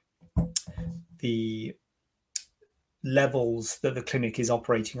levels that the clinic is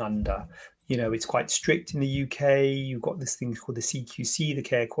operating under. It's quite strict in the UK. You've got this thing called the CQC, the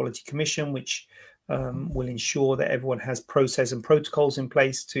Care Quality Commission, which will ensure that everyone has process and protocols in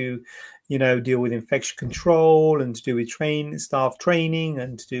place to, deal with infection control and to do with staff training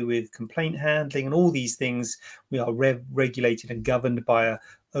and to do with complaint handling and all these things. We are regulated and governed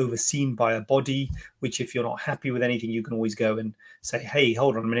overseen by a body, which if you're not happy with anything, you can always go and say, hey,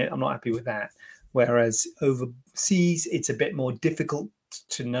 hold on a minute, I'm not happy with that. Whereas overseas, it's a bit more difficult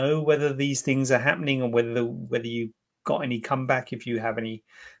to know whether these things are happening and whether you got any comeback if you have any,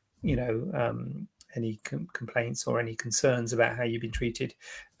 any complaints or any concerns about how you've been treated.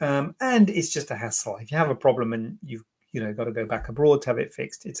 And it's just a hassle. If you have a problem and you've got to go back abroad to have it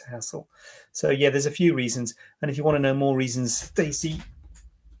fixed, it's a hassle. So yeah, there's a few reasons. And if you want to know more reasons, Stacey,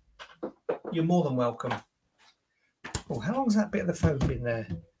 you're more than welcome. Oh, how long's that bit of the phone been there?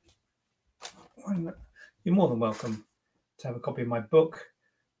 You're more than welcome to have a copy of my book,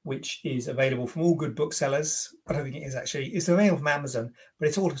 which is available from all good booksellers. I don't think it is actually. It's available from Amazon, but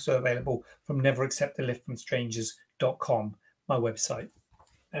it's also available from neveracceptaliftfromstrangers.com, my website.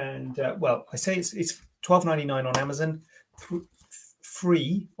 And I say it's $12.99 on Amazon,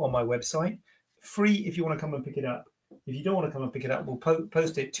 free on my website, free if you want to come and pick it up. If you don't want to come and pick it up, we'll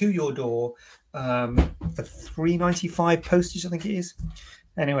post it to your door for $3.95 postage, I think it is.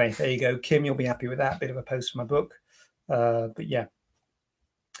 Anyway, there you go. Kim, you'll be happy with that. Bit of a post for my book. But yeah.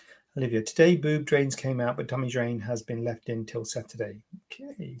 Olivia, today boob drains came out, but tummy drain has been left in till Saturday.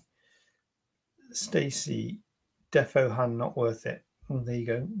 Okay. Stacey, defo hun, not worth it. Oh, there you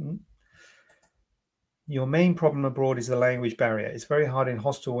go. Your main problem abroad is the language barrier. It's very hard in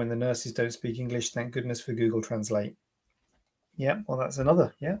hospital when the nurses don't speak English. Thank goodness for Google Translate. Yeah, well, that's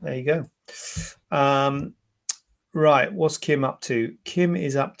another. Yeah, there you go. Right, what's Kim up to? Kim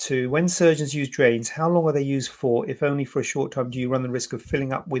is up to, when surgeons use drains, how long are they used for? If only for a short time, do you run the risk of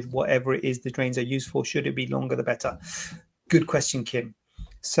filling up with whatever it is the drains are used for? Should it be longer, the better? Good question, Kim.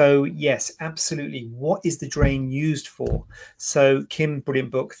 So yes, absolutely. What is the drain used for? So Kim, brilliant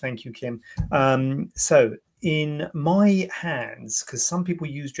book. Thank you, Kim. So in my hands, because some people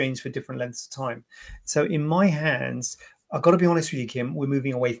use drains for different lengths of time. So in my hands, I've got to be honest with you, Kim, we're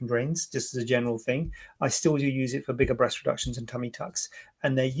moving away from drains, just as a general thing. I still do use it for bigger breast reductions and tummy tucks.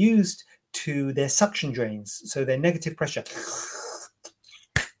 And they're suction drains. So they're negative pressure,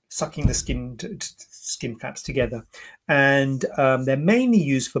 sucking the skin flaps together. And they're mainly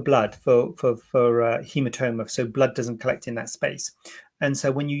used for blood, for hematoma, so blood doesn't collect in that space. And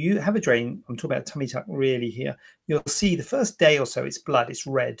so when you have a drain, I'm talking about tummy tuck really here, you'll see the first day or so, it's blood, it's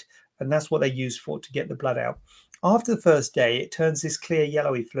red. And that's what they use for to get the blood out. After the first day, it turns this clear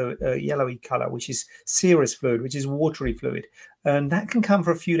yellowy color, which is serous fluid, which is watery fluid. And that can come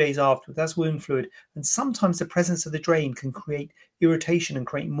for a few days afterwards. That's wound fluid. And sometimes the presence of the drain can create irritation and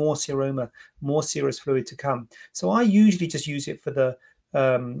create more seroma, more serous fluid to come. So I usually just use it for the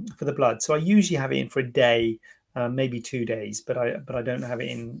blood. So I usually have it in for a day, maybe 2 days, but I don't have it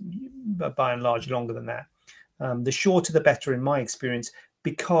in by and large longer than that. The shorter the better in my experience,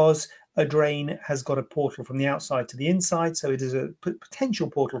 because A drain has got a portal from the outside to the inside, so it is a potential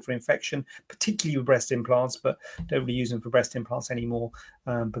portal for infection, particularly with breast implants, but don't really use them for breast implants anymore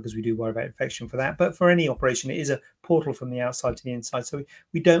because we do worry about infection for that. But for any operation, it is a portal from the outside to the inside, so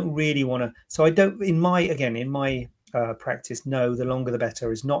we don't really want to. So I don't, in my practice, no, the longer the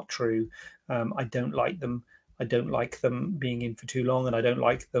better is not true. I don't like them. I don't like them being in for too long, and I don't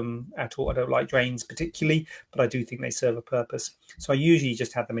like them at all. I don't like drains particularly, but I do think they serve a purpose. So I usually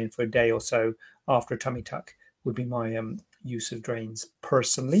just have them in for a day or so after a tummy tuck would be my use of drains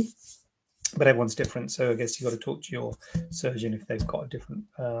personally. But everyone's different, so I guess you've got to talk to your surgeon if they've got a different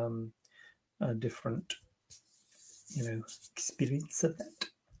experience of that.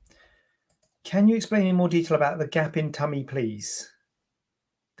 Can you explain in more detail about the gap in tummy, please?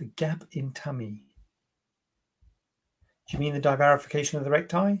 The gap in tummy. Do you mean the divarification of the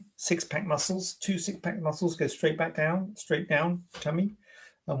recti? Six-pack muscles, two six-pack muscles go straight down, tummy.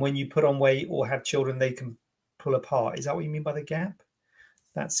 And when you put on weight or have children, they can pull apart. Is that what you mean by the gap?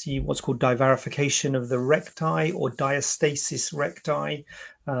 That's what's called divarification of the recti or diastasis recti.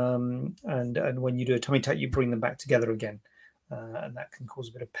 And when you do a tummy tuck, you bring them back together again. And that can cause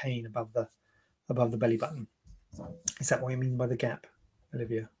a bit of pain above the belly button. Is that what you mean by the gap,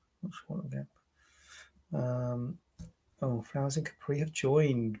 Olivia? Not sure what the gap. Oh, Flowers in Capri have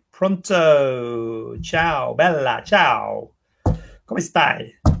joined. Pronto. Ciao, bella. Ciao. Come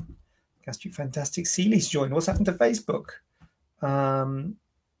stai? Gastric Fantastic Sealy's joined. What's happened to Facebook?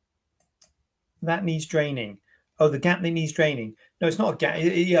 That needs draining. Oh, the gap that needs draining. No, it's not a gap.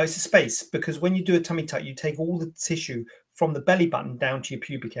 It's a space, because when you do a tummy tuck, you take all the tissue from the belly button down to your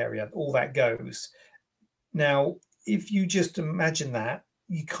pubic area. All that goes. Now, if you just imagine that,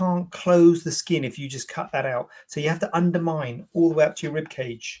 you can't close the skin if you just cut that out. So you have to undermine all the way up to your rib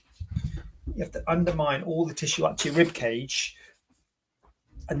cage. You have to undermine all the tissue up to your rib cage,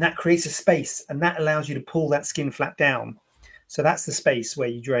 and that creates a space, and that allows you to pull that skin flap down. So that's the space where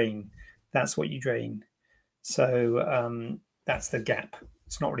you drain. That's what you drain. So that's the gap.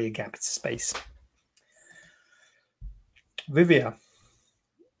 It's not really a gap, it's a space. Vivia,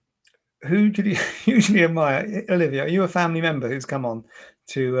 who did you hugely admire? Olivia, are you a family member who's come on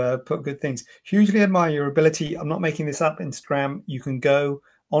to put good things? Hugely admire your ability. I'm not making this up. Instagram. You can go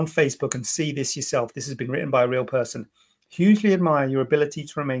on Facebook and see this yourself. This has been written by a real person. Hugely admire your ability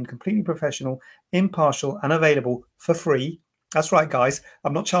to remain completely professional, impartial, and available for free. That's right, guys.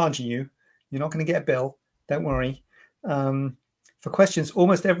 I'm not charging you. You're not going to get a bill. Don't worry. For questions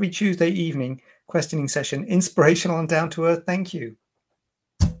almost every Tuesday evening, questioning session, inspirational and down to earth. Thank you.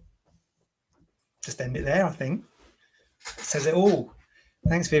 Just end it there, I think. It says it all.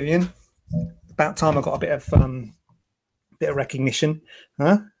 Thanks, Vivian. About time I got a bit of recognition.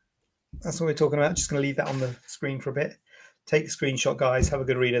 Huh? That's what we're talking about. Just going to leave that on the screen for a bit. Take the screenshot, guys. Have a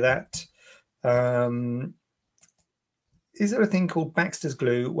good read of that. Is there a thing called Baxter's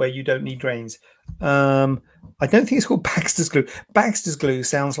glue where you don't need drains? I don't think it's called Baxter's glue. Baxter's glue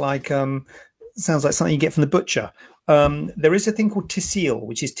sounds like something you get from the butcher. There is a thing called Tisseal,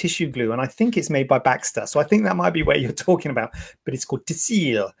 which is tissue glue, and I think it's made by Baxter. So I think that might be what you're talking about, but it's called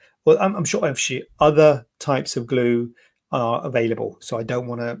Tisseal. Well, I'm sure actually other types of glue are available, so I don't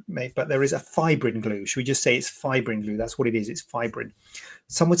want to make, but there is a fibrin glue. Should we just say it's fibrin glue? That's what it is. It's fibrin.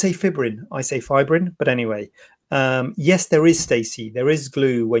 Some would say fibrin. I say fibrin, but anyway. Yes, there is, Stacey. There is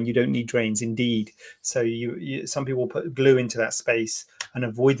glue when you don't need drains, indeed. So some people put glue into that space and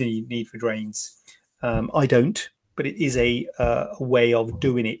avoid the need for drains. I don't, but it is a way of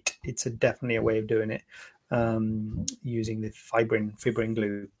doing it. It's definitely a way of doing it using the fibrin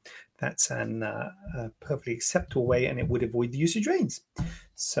glue. That's a perfectly acceptable way, and it would avoid the use of drains.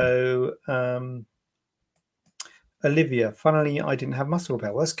 So, Olivia, funnily, I didn't have muscle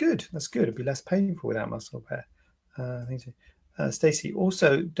repair. Well, that's good. That's good. It'd be less painful without muscle repair. Stacey,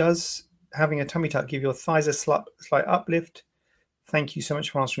 also, does having a tummy tuck give your thighs a slight uplift? Thank you so much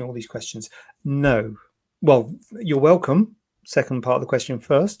for answering all these questions. No. Well, you're welcome. Second part of the question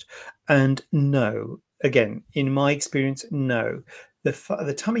first. And no. Again, in my experience, no.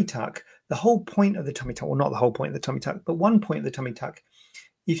 The tummy tuck, the whole point of the tummy tuck, well, not the whole point of the tummy tuck, but one point of the tummy tuck,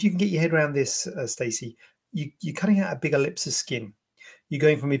 if you can get your head around this, Stacey, you're cutting out a big ellipse of skin. You're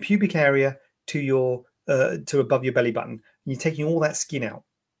going from your pubic area to above your belly button, and you're taking all that skin out.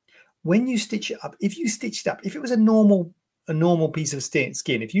 When you stitch it up, if it was a normal piece of skin,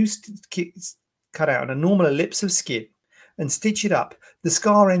 if you cut out a normal ellipse of skin and stitch it up, the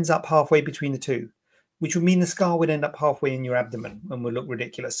scar ends up halfway between the two, which would mean the scar would end up halfway in your abdomen and would look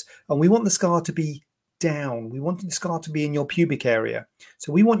ridiculous. And we want the scar to be down. We want the scar to be in your pubic area.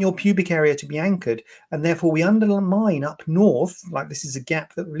 So we want your pubic area to be anchored, and therefore we undermine up north, like this is a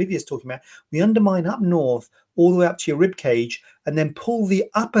gap that Olivia's talking about. We undermine up north all the way up to your rib cage, and then pull the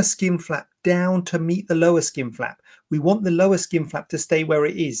upper skin flap down to meet the lower skin flap. We want the lower skin flap to stay where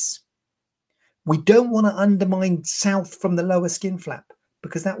it is. We don't want to undermine south from the lower skin flap,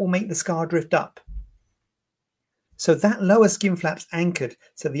 because that will make the scar drift up. So that lower skin flap's anchored.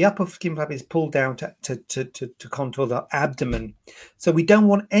 So the upper skin flap is pulled down to contour the abdomen. So we don't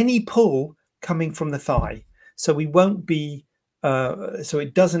want any pull coming from the thigh. So we won't be, so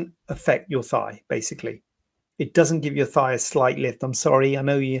it doesn't affect your thigh, basically. It doesn't give your thigh a slight lift. I'm sorry. I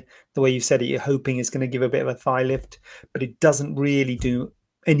know the way you said it, you're hoping it's going to give a bit of a thigh lift, but it doesn't really do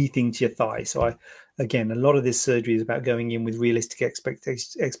anything to your thigh. So again, a lot of this surgery is about going in with realistic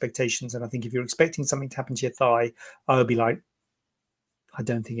expectations. And I think if you're expecting something to happen to your thigh, I would be like, I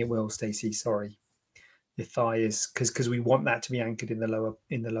don't think it will, Stacey. Sorry. Your thigh is because we want that to be anchored in the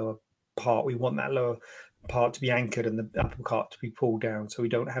lower part. We want that lower part to be anchored and the upper part to be pulled down. So we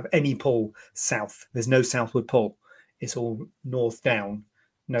don't have any pull south. There's no southward pull. It's all north down,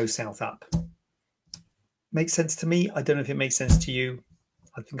 no south up. Makes sense to me. I don't know if it makes sense to you.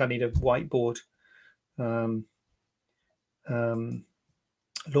 I think I need a whiteboard. Laura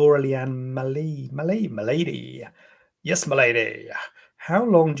Leanne Malady. Yes, Malady. How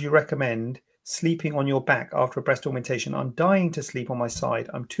long do you recommend sleeping on your back after a breast augmentation? I'm dying to sleep on my side.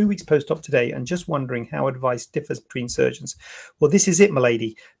 I'm 2 weeks post-op today and just wondering how advice differs between surgeons. Well, this is it,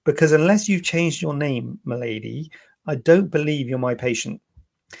 Malady, because unless you've changed your name, Malady, I don't believe you're my patient.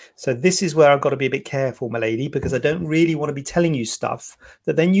 So this is where I've got to be a bit careful, my lady, because I don't really want to be telling you stuff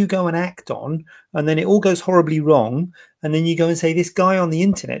that then you go and act on, and then it all goes horribly wrong. And then you go and say, this guy on the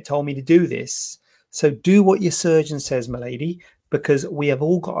internet told me to do this. So do what your surgeon says, my lady, because we have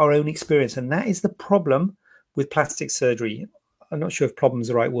all got our own experience. And that is the problem with plastic surgery. I'm not sure if problem is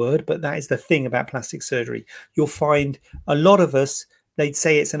the right word, but that is the thing about plastic surgery. You'll find a lot of us, they'd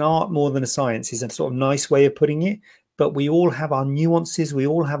say it's an art more than a science, is a sort of nice way of putting it. But we all have our nuances. We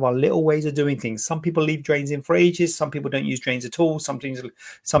all have our little ways of doing things. Some people leave drains in for ages. Some people don't use drains at all. Some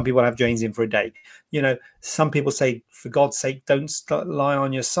people have drains in for a day. You know, some people say, for God's sake, don't lie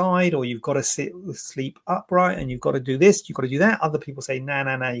on your side, or you've got to sleep upright and you've got to do this, you've got to do that. Other people say, no,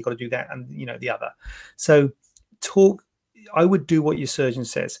 you've got to do that. And, you know, the other. So I would do what your surgeon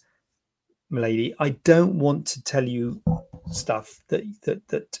says, milady. I don't want to tell you stuff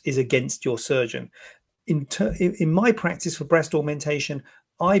that is against your surgeon. In my practice for breast augmentation,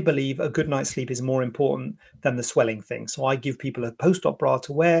 I believe a good night's sleep is more important than the swelling thing. So I give people a post-op bra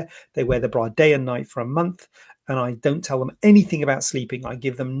to wear. They wear the bra day and night for a month, and I don't tell them anything about sleeping. I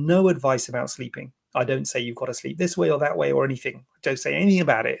give them no advice about sleeping. I don't say you've got to sleep this way or that way or anything. I don't say anything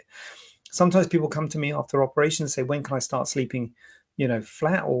about it. Sometimes people come to me after operation and say, when can I start sleeping,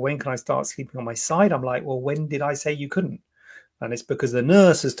 flat, or when can I start sleeping on my side? I'm like, well, when did I say you couldn't? And it's because the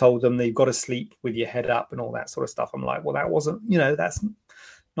nurse has told them they've got to sleep with your head up and all that sort of stuff. I'm like, well, that wasn't, that's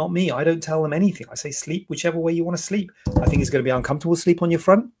not me. I don't tell them anything. I say sleep whichever way you want to sleep. I think it's going to be uncomfortable to sleep on your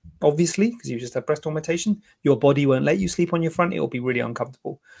front, obviously, because you just have breast augmentation. Your body won't let you sleep on your front. It'll be really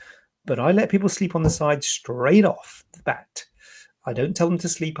uncomfortable. But I let people sleep on the side straight off the bat. I don't tell them to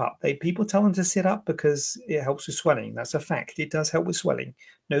sleep up. People tell them to sit up because it helps with swelling. That's a fact. It does help with swelling.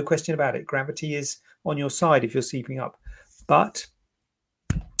 No question about it. Gravity is on your side if you're sleeping up. But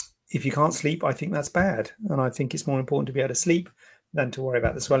if you can't sleep, I think that's bad. And I think it's more important to be able to sleep than to worry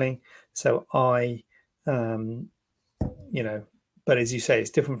about the swelling. So but as you say, it's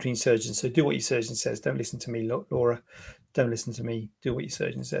different between surgeons. So do what your surgeon says. Don't listen to me, Laura. Don't listen to me. Do what your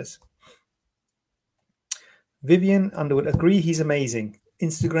surgeon says. Vivian Underwood, agree, he's amazing.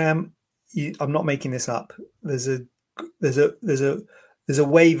 Instagram, I'm not making this up. There's a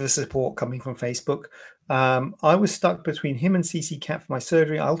wave of support coming from Facebook. I was stuck between him and CC Cat for my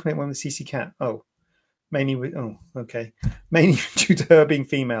surgery. I ultimately went with CC Cat. Mainly due to her being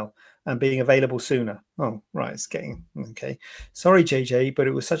female and being available sooner. Oh, right, it's getting okay. Sorry, JJ, but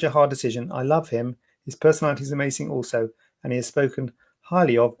it was such a hard decision. I love him. His personality is amazing also, and he has spoken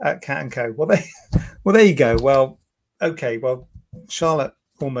highly of at Cat & Co. Well, there you go. Well, okay. Well, Charlotte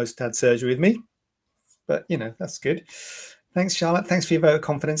almost had surgery with me, but that's good. Thanks, Charlotte. Thanks for your vote of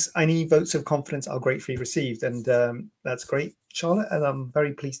confidence. Any votes of confidence are gratefully received, and that's great, Charlotte, and I'm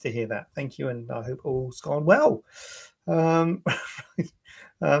very pleased to hear that. Thank you, and I hope all's gone well.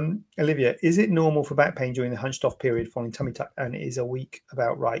 Olivia, is it normal for back pain during the hunched off period following tummy tuck, and is a week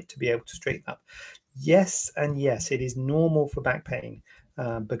about right to be able to straighten up? Yes, and yes, it is normal for back pain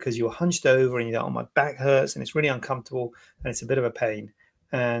because you're hunched over and my back hurts and it's really uncomfortable and it's a bit of a pain.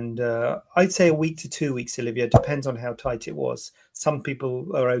 And I'd say a week to 2 weeks, Olivia. Depends on how tight it was. Some people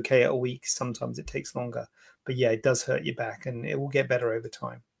are okay at a week. Sometimes it takes longer. But yeah, it does hurt your back, and it will get better over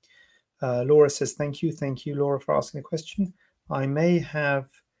time. Laura says, thank you. Thank you, Laura, for asking a question. I may have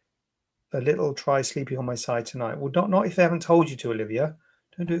a little try sleeping on my side tonight. Well, not if they haven't told you to, Olivia.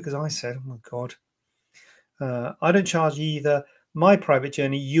 Don't do it because I said, oh my God. I don't charge either. My private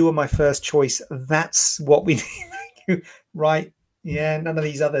journey, you are my first choice. That's what we need. Right. Yeah, none of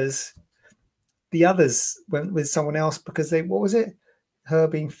these others. The others went with someone else because what was it? Her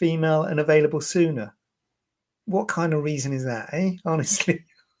being female and available sooner. What kind of reason is that, eh? Honestly.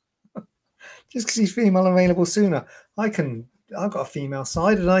 Just because he's female and available sooner. I've got a female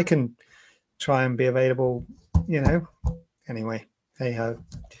side and I can try and be available, Anyway, hey ho.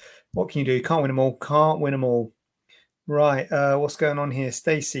 What can you do? Can't win them all. Can't win them all. Right. What's going on here?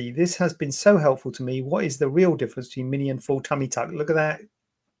 Stacey, this has been so helpful to me. What is the real difference between mini and full tummy tuck? Look at that.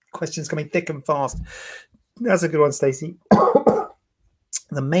 Questions coming thick and fast. That's a good one, Stacey.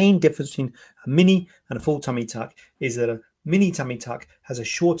 The main difference between a mini and a full tummy tuck is that a mini tummy tuck has a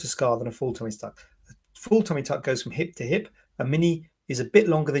shorter scar than a full tummy tuck. A full tummy tuck goes from hip to hip. A mini is a bit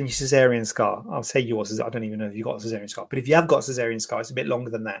longer than your cesarean scar. I'll say yours. I don't even know if you've got a cesarean scar, but if you have got a cesarean scar, it's a bit longer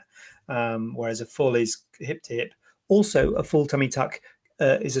than that. Whereas a full is hip to hip. Also, a full tummy tuck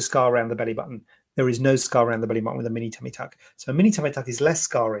is a scar around the belly button. There is no scar around the belly button with a mini tummy tuck. So a mini tummy tuck is less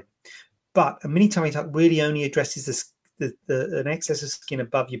scarring, but a mini tummy tuck really only addresses an excess of skin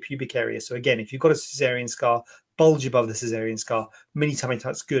above your pubic area. So again, if you've got a cesarean scar, bulge above the cesarean scar, mini tummy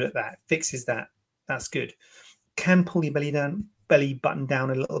tuck's good at that. Fixes that. That's good. Can pull your belly button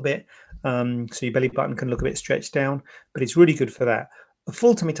down a little bit, so your belly button can look a bit stretched down, but it's really good for that. A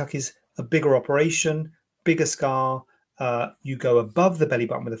full tummy tuck is a bigger operation, bigger scar. You go above the belly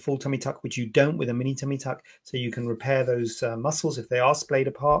button with a full tummy tuck, which you don't with a mini tummy tuck. So you can repair those muscles if they are splayed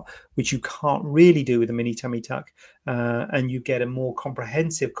apart, which you can't really do with a mini tummy tuck. And you get a more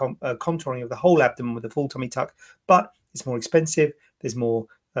comprehensive contouring of the whole abdomen with a full tummy tuck, but it's more expensive. There's more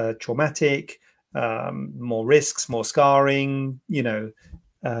traumatic, more risks, more scarring, you're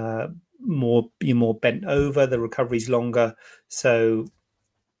more bent over, the recovery's longer. So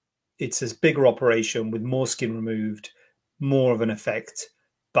it's a bigger operation with more skin removed, more of an effect,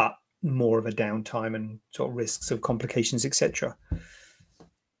 but more of a downtime and sort of risks of complications, etc.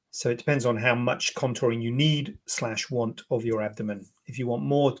 So it depends on how much contouring you need / want of your abdomen. If you want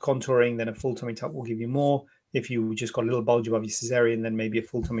more contouring, then a full tummy tuck will give you more. If you just got a little bulge above your cesarean, then maybe a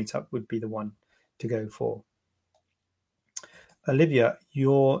full tummy tuck would be the one to go for. Olivia,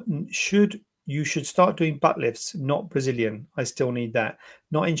 you should start doing butt lifts, not Brazilian. I still need that.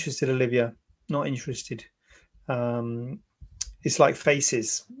 Not interested, Olivia. Not interested. It's like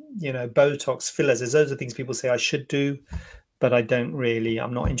faces, Botox, fillers. There's loads of things people say I should do, but I don't really.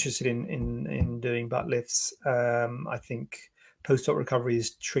 I'm not interested in doing butt lifts. I think post-op recovery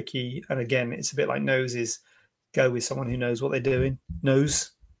is tricky. And again, it's a bit like noses. Go with someone who knows what they're doing.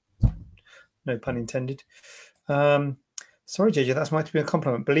 Knows. No pun intended. Sorry, JJ, that's might be a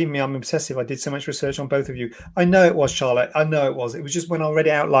compliment. Believe me, I'm obsessive. I did so much research on both of you. I know it was, Charlotte. I know it was. It was just when I read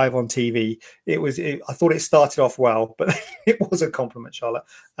it out live on TV. I thought it started off well, but it was a compliment, Charlotte.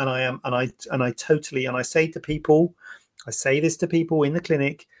 And I say this to people in the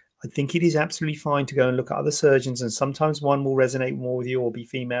clinic. I think it is absolutely fine to go and look at other surgeons, and sometimes one will resonate more with you, or be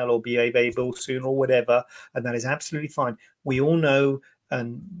female, or be available soon, or whatever, and that is absolutely fine. We all know.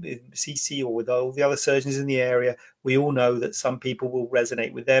 And CC or with all the other surgeons in the area, we all know that some people will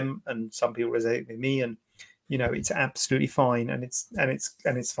resonate with them and some people resonate with me, and it's absolutely fine, and it's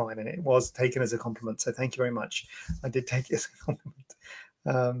fine, and it was taken as a compliment. So thank you very much. I did take it as a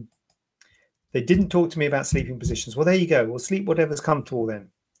compliment. They didn't talk to me about sleeping positions. Well, there you go. Well, sleep whatever's comfortable then.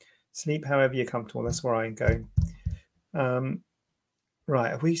 Sleep however you're comfortable. That's where I'm going.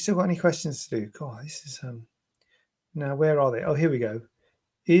 Right. Have we still got any questions to do? God, this is now where are they? Oh, here we go.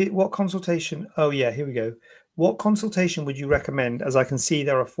 What consultation? Oh, yeah, here we go. What consultation would you recommend? As I can see,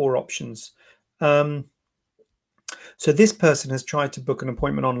 there are 4 options. So this person has tried to book an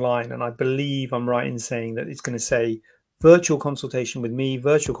appointment online, and I believe I'm right in saying that it's going to say virtual consultation with me,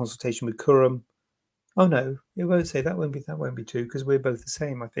 virtual consultation with Kuram. Oh, no, it won't say that. Won't be 2 because we're both the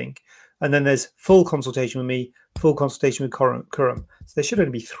same, I think. And then there's full consultation with me, full consultation with Kuram. So there should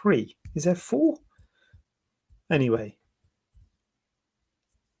only be 3. Is there 4? Anyway.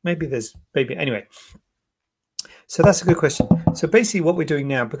 Maybe anyway. So that's a good question. So basically what we're doing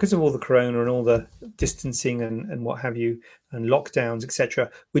now, because of all the corona and all the distancing and what have you, and lockdowns, etc.,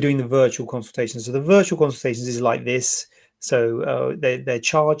 we're doing the virtual consultations. So the virtual consultations is like this. So they're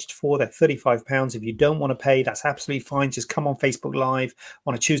charged for. They're £35. If you don't want to pay, that's absolutely fine. Just come on Facebook Live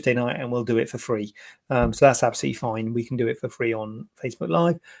on a Tuesday night and we'll do it for free. So that's absolutely fine. We can do it for free on Facebook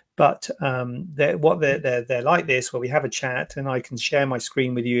Live. But they're like this, where we have a chat and I can share my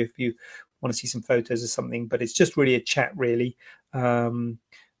screen with you if you want to see some photos or something. But it's just really a chat, really. And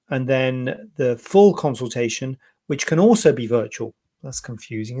then the full consultation, which can also be virtual. That's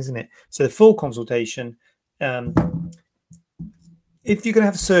confusing, isn't it? So the full consultation, if you're going to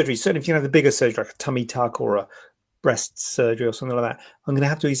have surgery, certainly if you're going to have a bigger surgery, like a tummy tuck or a breast surgery or something like that, I'm going to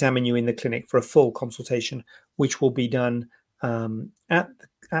have to examine you in the clinic for a full consultation, which will be done at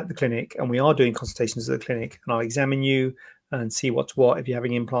the clinic. And we are doing consultations at the clinic, and I'll examine you and see what's what. If you're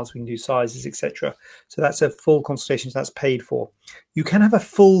having implants, we can do sizes, etc. So that's a full consultation, so that's paid for. You can have a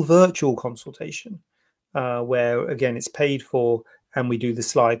full virtual consultation where, again, it's paid for, and we do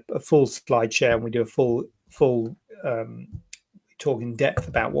a full slide share, and we do a full talk in depth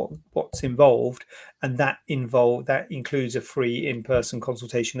about what's involved, and that includes a free in-person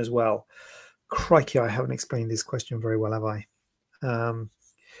consultation as well. Crikey, I haven't explained this question very well, have I? Can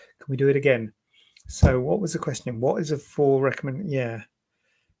we do it again? So what was the question? What is a full recommend? Yeah.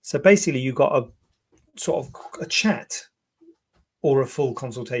 So basically you got a sort of a chat or a full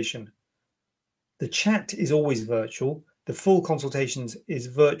consultation. The chat is always virtual. The full consultations is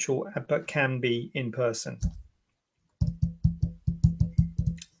virtual, but can be in person.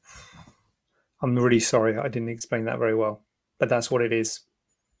 I'm really sorry I didn't explain that very well, but that's what it is.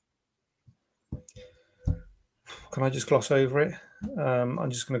 Can I just gloss over it?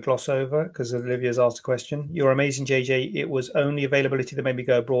 I'm just going to gloss over because Olivia's asked a question. You're amazing, JJ. It was only availability that made me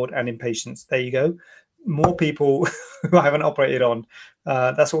go abroad and impatience. There you go. More people who I haven't operated on.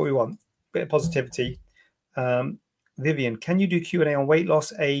 That's what we want. Bit of positivity. Vivian, can you do Q&A on weight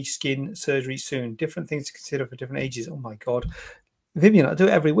loss, age, skin, surgery soon? Different things to consider for different ages. Oh my God. Vivian, I do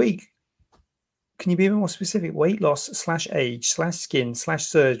it every week. Can you be a bit more specific? Weight loss / age / skin /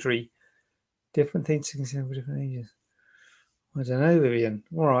 surgery. Different things to consider for different ages. I don't know, Vivian.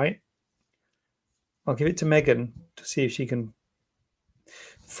 All right. I'll give it to Megan to see if she can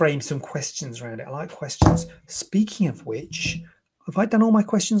frame some questions around it. I like questions. Speaking of which, have I done all my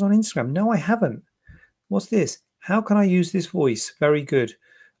questions on Instagram? No, I haven't. What's this? How can I use this voice? Very good.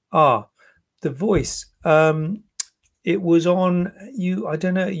 The voice. It was on you. I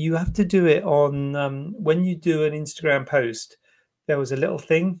don't know. You have to do it on when you do an Instagram post. There was a little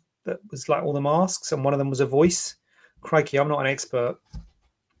thing that was like all the masks, and one of them was a voice. Crikey, I'm not an expert,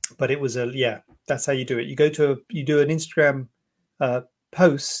 but it was that's how you do it. You do an Instagram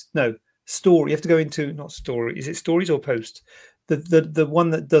post. No, story. You have to go into, not story. Is it stories or post? The one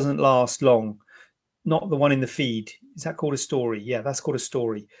that doesn't last long, not the one in the feed. Is that called a story? Yeah, that's called a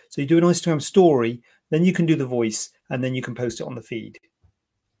story. So you do an Instagram story, then you can do the voice, and then you can post it on the feed.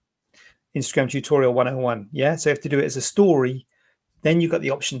 Instagram tutorial 101. Yeah, so you have to do it as a story. Then you've got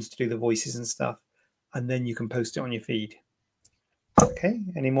the options to do the voices and stuff, and then you can post it on your feed. Okay,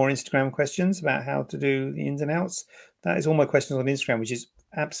 any more Instagram questions about how to do the ins and outs? That is all my questions on Instagram, which is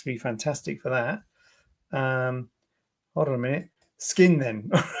absolutely fantastic for that. Hold on a minute. Skin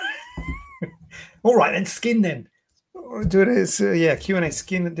then. All right, then skin then. Do it as Q&A,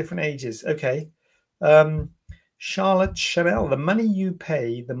 skin at different ages. Okay. Charlotte Chanel, the money you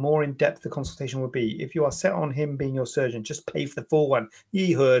pay, the more in-depth the consultation will be. If you are set on him being your surgeon, just pay for the full one.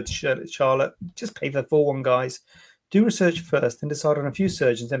 You heard, Charlotte. Just pay for the full one, guys. Do research first, then decide on a few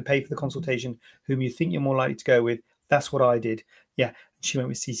surgeons, then pay for the consultation whom you think you're more likely to go with. That's what I did. Yeah, she went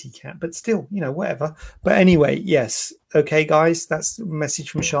with CC Cat, but still, whatever. But anyway, yes. Okay, guys, that's a message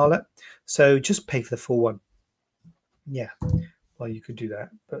from Charlotte. So just pay for the full one. Yeah, well, you could do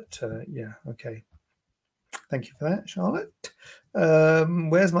that, but okay. Thank you for that, Charlotte.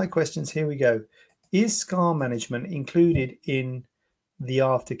 Where's my questions? Here we go. Is scar management included in the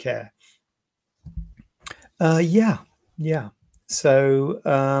aftercare? Yeah. So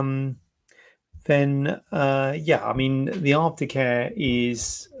I mean, the aftercare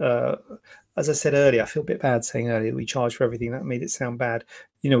is, as I said earlier, I feel a bit bad saying earlier we charge for everything. That made it sound bad.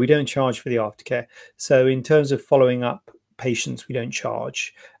 We don't charge for the aftercare. So in terms of following up patients, we don't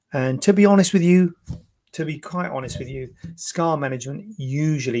charge. And to be quite honest with you, scar management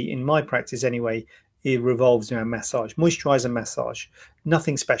usually, in my practice anyway, it revolves around massage, moisturizer, massage,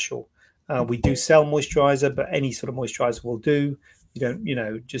 nothing special. We do sell moisturizer, but any sort of moisturizer will do. You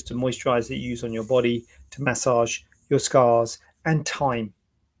don't, just a moisturizer that you use on your body to massage your scars, and time.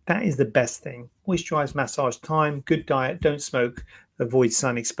 That is the best thing. Moisturize, massage, time, good diet, don't smoke, avoid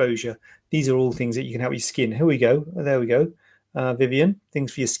sun exposure. These are all things that you can help your skin. Here we go. There we go. Vivian,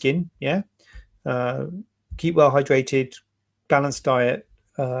 things for your skin. Yeah. Keep well hydrated, balanced diet,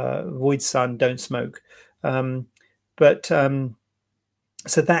 avoid sun, don't smoke. But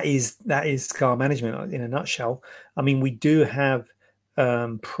so that is scar management in a nutshell. I mean, we do have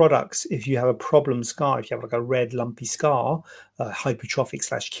products. If you have a problem scar, if you have like a red lumpy scar, a hypertrophic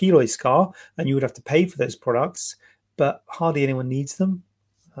 / keloid scar, and you would have to pay for those products, but hardly anyone needs them.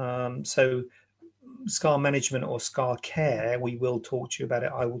 So scar management or scar care, we will talk to you about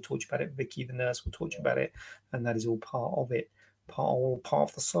it. I will talk to you about it. Vicky, the nurse, will talk to you about it, and that is all part of it, part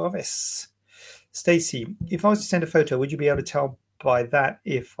of the service. Stacey, if I was to send a photo, would you be able to tell by that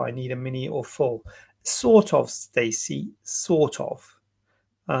if I need a mini or full? Sort of, Stacey, sort of.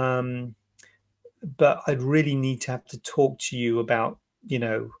 But I'd really need to have to talk to you about,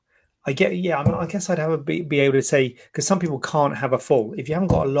 I guess I'd have be able to say, because some people can't have a full. If you haven't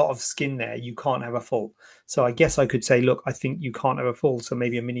got a lot of skin there, you can't have a full. So I guess I could say, look, I think you can't have a full, so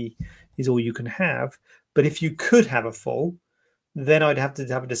maybe a mini is all you can have. But if you could have a full, then I'd have to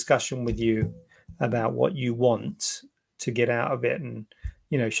have a discussion with you about what you want to get out of it, and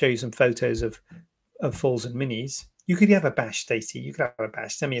show you some photos of fulls and minis. You could have a bash, Stacey. You could have a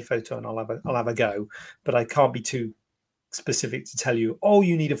bash. Send me a photo and I'll have a go. But I can't be too specific to tell you, oh,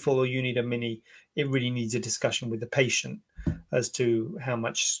 you need a full or you need a mini. It really needs a discussion with the patient as to how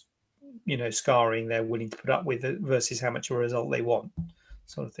much scarring they're willing to put up with versus how much of a result they want,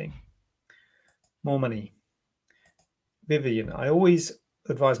 sort of thing. More money. Vivian, I always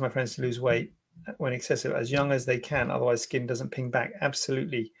advise my friends to lose weight when excessive as young as they can, otherwise skin doesn't ping back.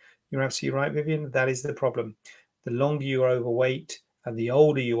 Absolutely, you're absolutely right, Vivian. That is the problem. The longer you are overweight and the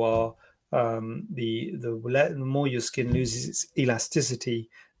older you are, the more your skin loses its elasticity,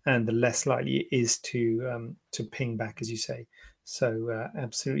 and the less likely it is to ping back, as you say. So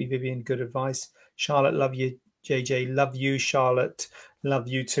absolutely, Vivian, good advice. Charlotte, love you. JJ, love you. Charlotte, love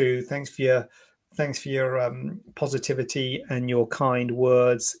you too. Thanks for your positivity and your kind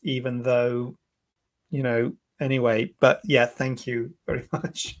words, even though anyway, but yeah, thank you very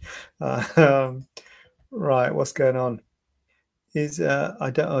much. Right, what's going on is here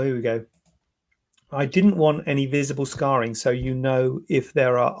we go. I didn't want any visible scarring, so if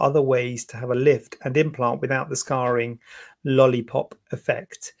there are other ways to have a lift and implant without the scarring lollipop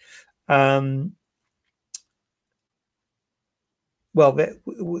effect. Well, what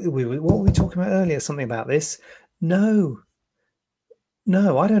were we talking about earlier? Something about this? No,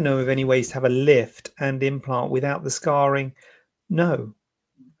 I don't know of any ways to have a lift and implant without the scarring. No.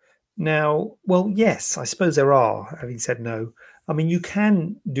 Now, well, yes, I suppose there are, having said no. I mean, you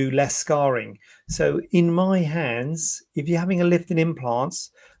can do less scarring. So in my hands, if you're having a lift and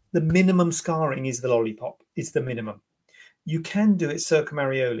implants, the minimum scarring is the lollipop. It's the minimum. You can do it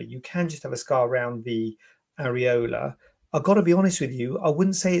circumareolar. You can just have a scar around the areola. I've got to be honest with you, I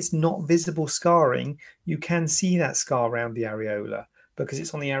wouldn't say it's not visible scarring. You can see that scar around the areola because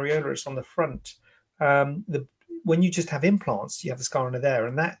it's on the areola, it's on the front. When you just have implants, you have the scar under there,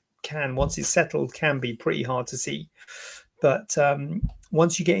 and that once it's settled, can be pretty hard to see. But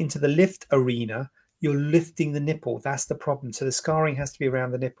once you get into the lift arena, you're lifting the nipple. That's the problem. So the scarring has to be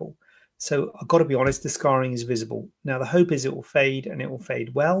around the nipple. So I've got to be honest, the scarring is visible. Now, the hope is it will fade, and it will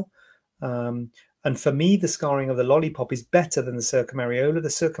fade well. And for me, the scarring of the lollipop is better than the circumareola. The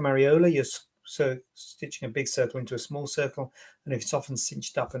circumareola, you're stitching a big circle into a small circle, and it's often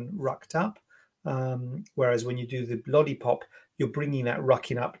cinched up and rucked up. Whereas when you do the lollipop, you're bringing that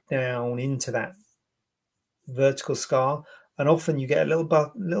rucking up down into that vertical scar, and often you get a little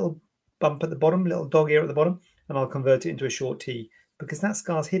bump at the bottom, little dog ear at the bottom, and I'll convert it into a short T because that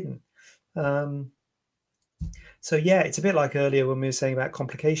scar's hidden. So yeah, it's a bit like earlier when we were saying about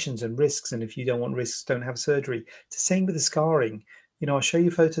complications and risks, and if you don't want risks, don't have surgery. It's the same with the scarring. I'll show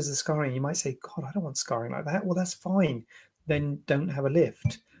you photos of scarring. You might say, God, I don't want scarring like that. Well, that's fine. Then don't have a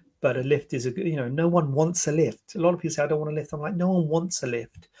lift. But a lift is no one wants a lift. A lot of people say, I don't want a lift. I'm like, no one wants a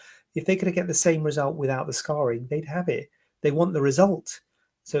lift. If they could get the same result without the scarring, they'd have it. They want the result.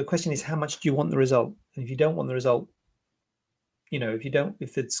 So the question is, how much do you want the result? And if you don't want the result,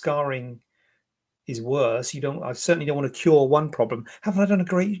 if the scarring is worse, I certainly don't want to cure one problem. Have I done a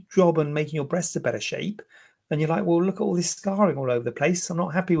great job on making your breasts a better shape? And you're like, well, look at all this scarring all over the place. I'm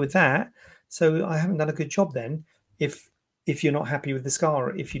not happy with that. So I haven't done a good job then. If you're not happy with the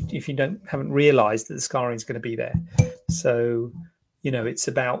scar, if you haven't realized that the scarring is going to be there. So, it's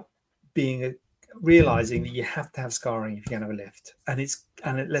about realizing that you have to have scarring if you're going to have a lift.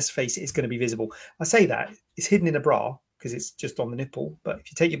 And let's face it, it's going to be visible. I say that it's hidden in a bra because it's just on the nipple. But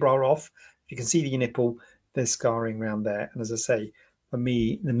if you take your bra off, if you can see your nipple, there's scarring around there. And as I say, for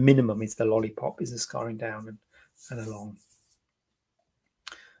me, the minimum is the lollipop, is the scarring down and along.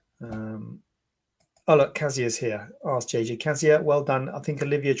 Oh, look, Kazia's here. Ask JJ. Kazia, well done. I think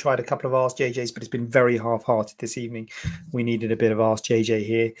Olivia tried a couple of Ask JJs, but it's been very half-hearted this evening. We needed a bit of Ask JJ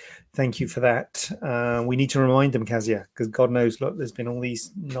here. Thank you for that. We need to remind them, Kazia, because God knows, look, there's been all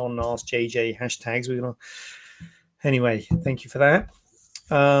these non-Ask JJ hashtags. Anyway, thank you for that.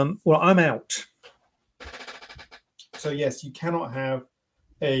 Well, I'm out. So, yes, you cannot have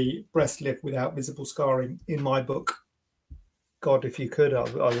a breast lift without visible scarring in my book. God, if you could, I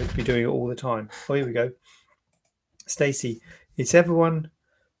would be doing it all the time. Oh, here we go. Stacey, it's everyone's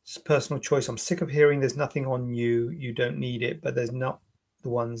personal choice. I'm sick of hearing there's nothing on you. You don't need it, but there's not the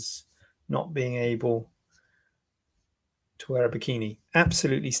ones not being able to wear a bikini.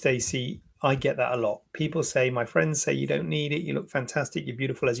 Absolutely, Stacey. I get that a lot. People say, my friends say, you don't need it. You look fantastic. You're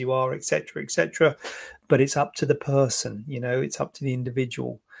beautiful as you are, etc., etc. But it's up to the person. It's up to the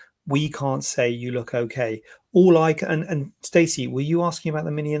individual. We can't say you look okay. All I can, and Stacey, were you asking about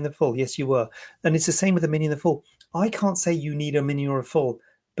the mini and the full? Yes, you were. And it's the same with the mini and the full. I can't say you need a mini or a full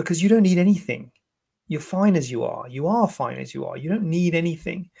because you don't need anything. You're fine as you are. You are fine as you are. You don't need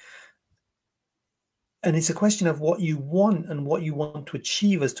anything. And it's a question of what you want and what you want to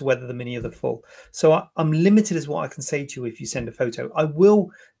achieve as to whether the mini or the full. So I'm limited as what I can say to you if you send a photo. I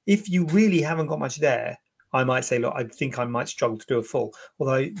will, if you really haven't got much there, I might say, look, I think I might struggle to do a full.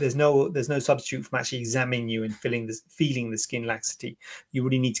 Although there's no substitute from actually examining you and feeling the skin laxity. You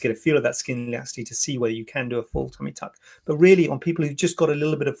really need to get a feel of that skin laxity to see whether you can do a full tummy tuck. But really, on people who've just got a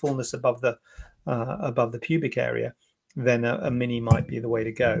little bit of fullness above the pubic area, then a mini might be the way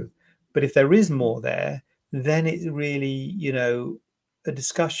to go. But if there is more there, then it's really, a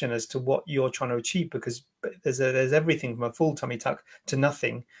discussion as to what you're trying to achieve, because there's everything from a full tummy tuck to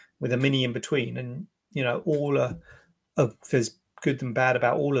nothing with a mini in between, and there's good and bad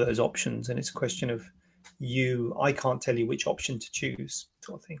about all of those options, and it's a question of you. I can't tell you which option to choose,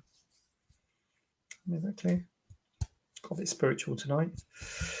 sort of thing. Is that clear? Got a bit spiritual tonight.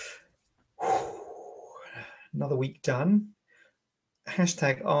 Another week done.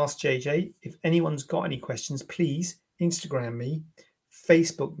 Hashtag Ask JJ. If anyone's got any questions, please Instagram me,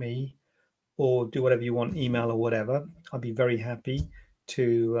 Facebook me, or do whatever you want, email or whatever. I'll be very happy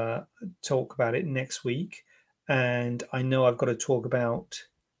to talk about it next week. And I know I've got to talk about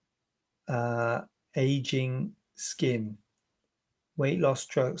aging skin, weight loss,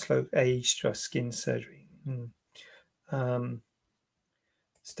 slow age, stress, skin surgery.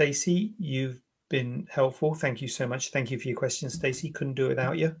 Stacey, you've been helpful. Thank you so much. Thank you for your questions, Stacey. Couldn't do it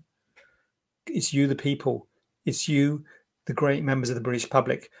without you. It's you, the people. It's you, the great members of the British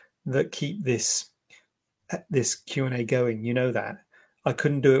public, that keep this Q&A going. You know that. I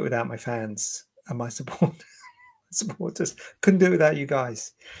couldn't do it without my fans and my supporters. Couldn't do it without you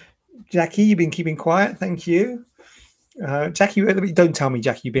guys. Jackie, you've been keeping quiet. Thank you. Jackie, don't tell me,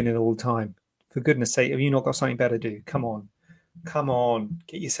 Jackie, you've been in all the time. For goodness sake, have you not got something better to do? Come on.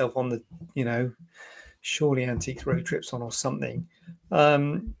 Get yourself on the, surely Antiques Road Trips on or something.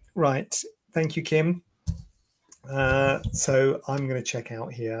 Right. Thank you, Kim. So I'm going to check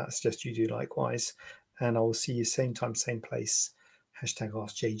out here. I suggest you do likewise. And I will see you same time, same place. Hashtag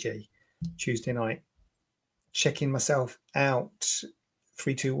Ask JJ. Tuesday night. Checking myself out.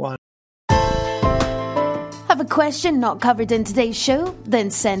 3, 2, 1. Have a question not covered in today's show? Then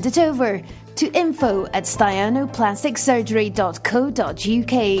send it over to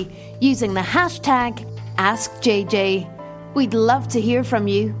info@staianoplasticsurgery.co.uk using the hashtag AskJJ. We'd love to hear from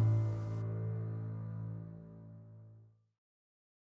you.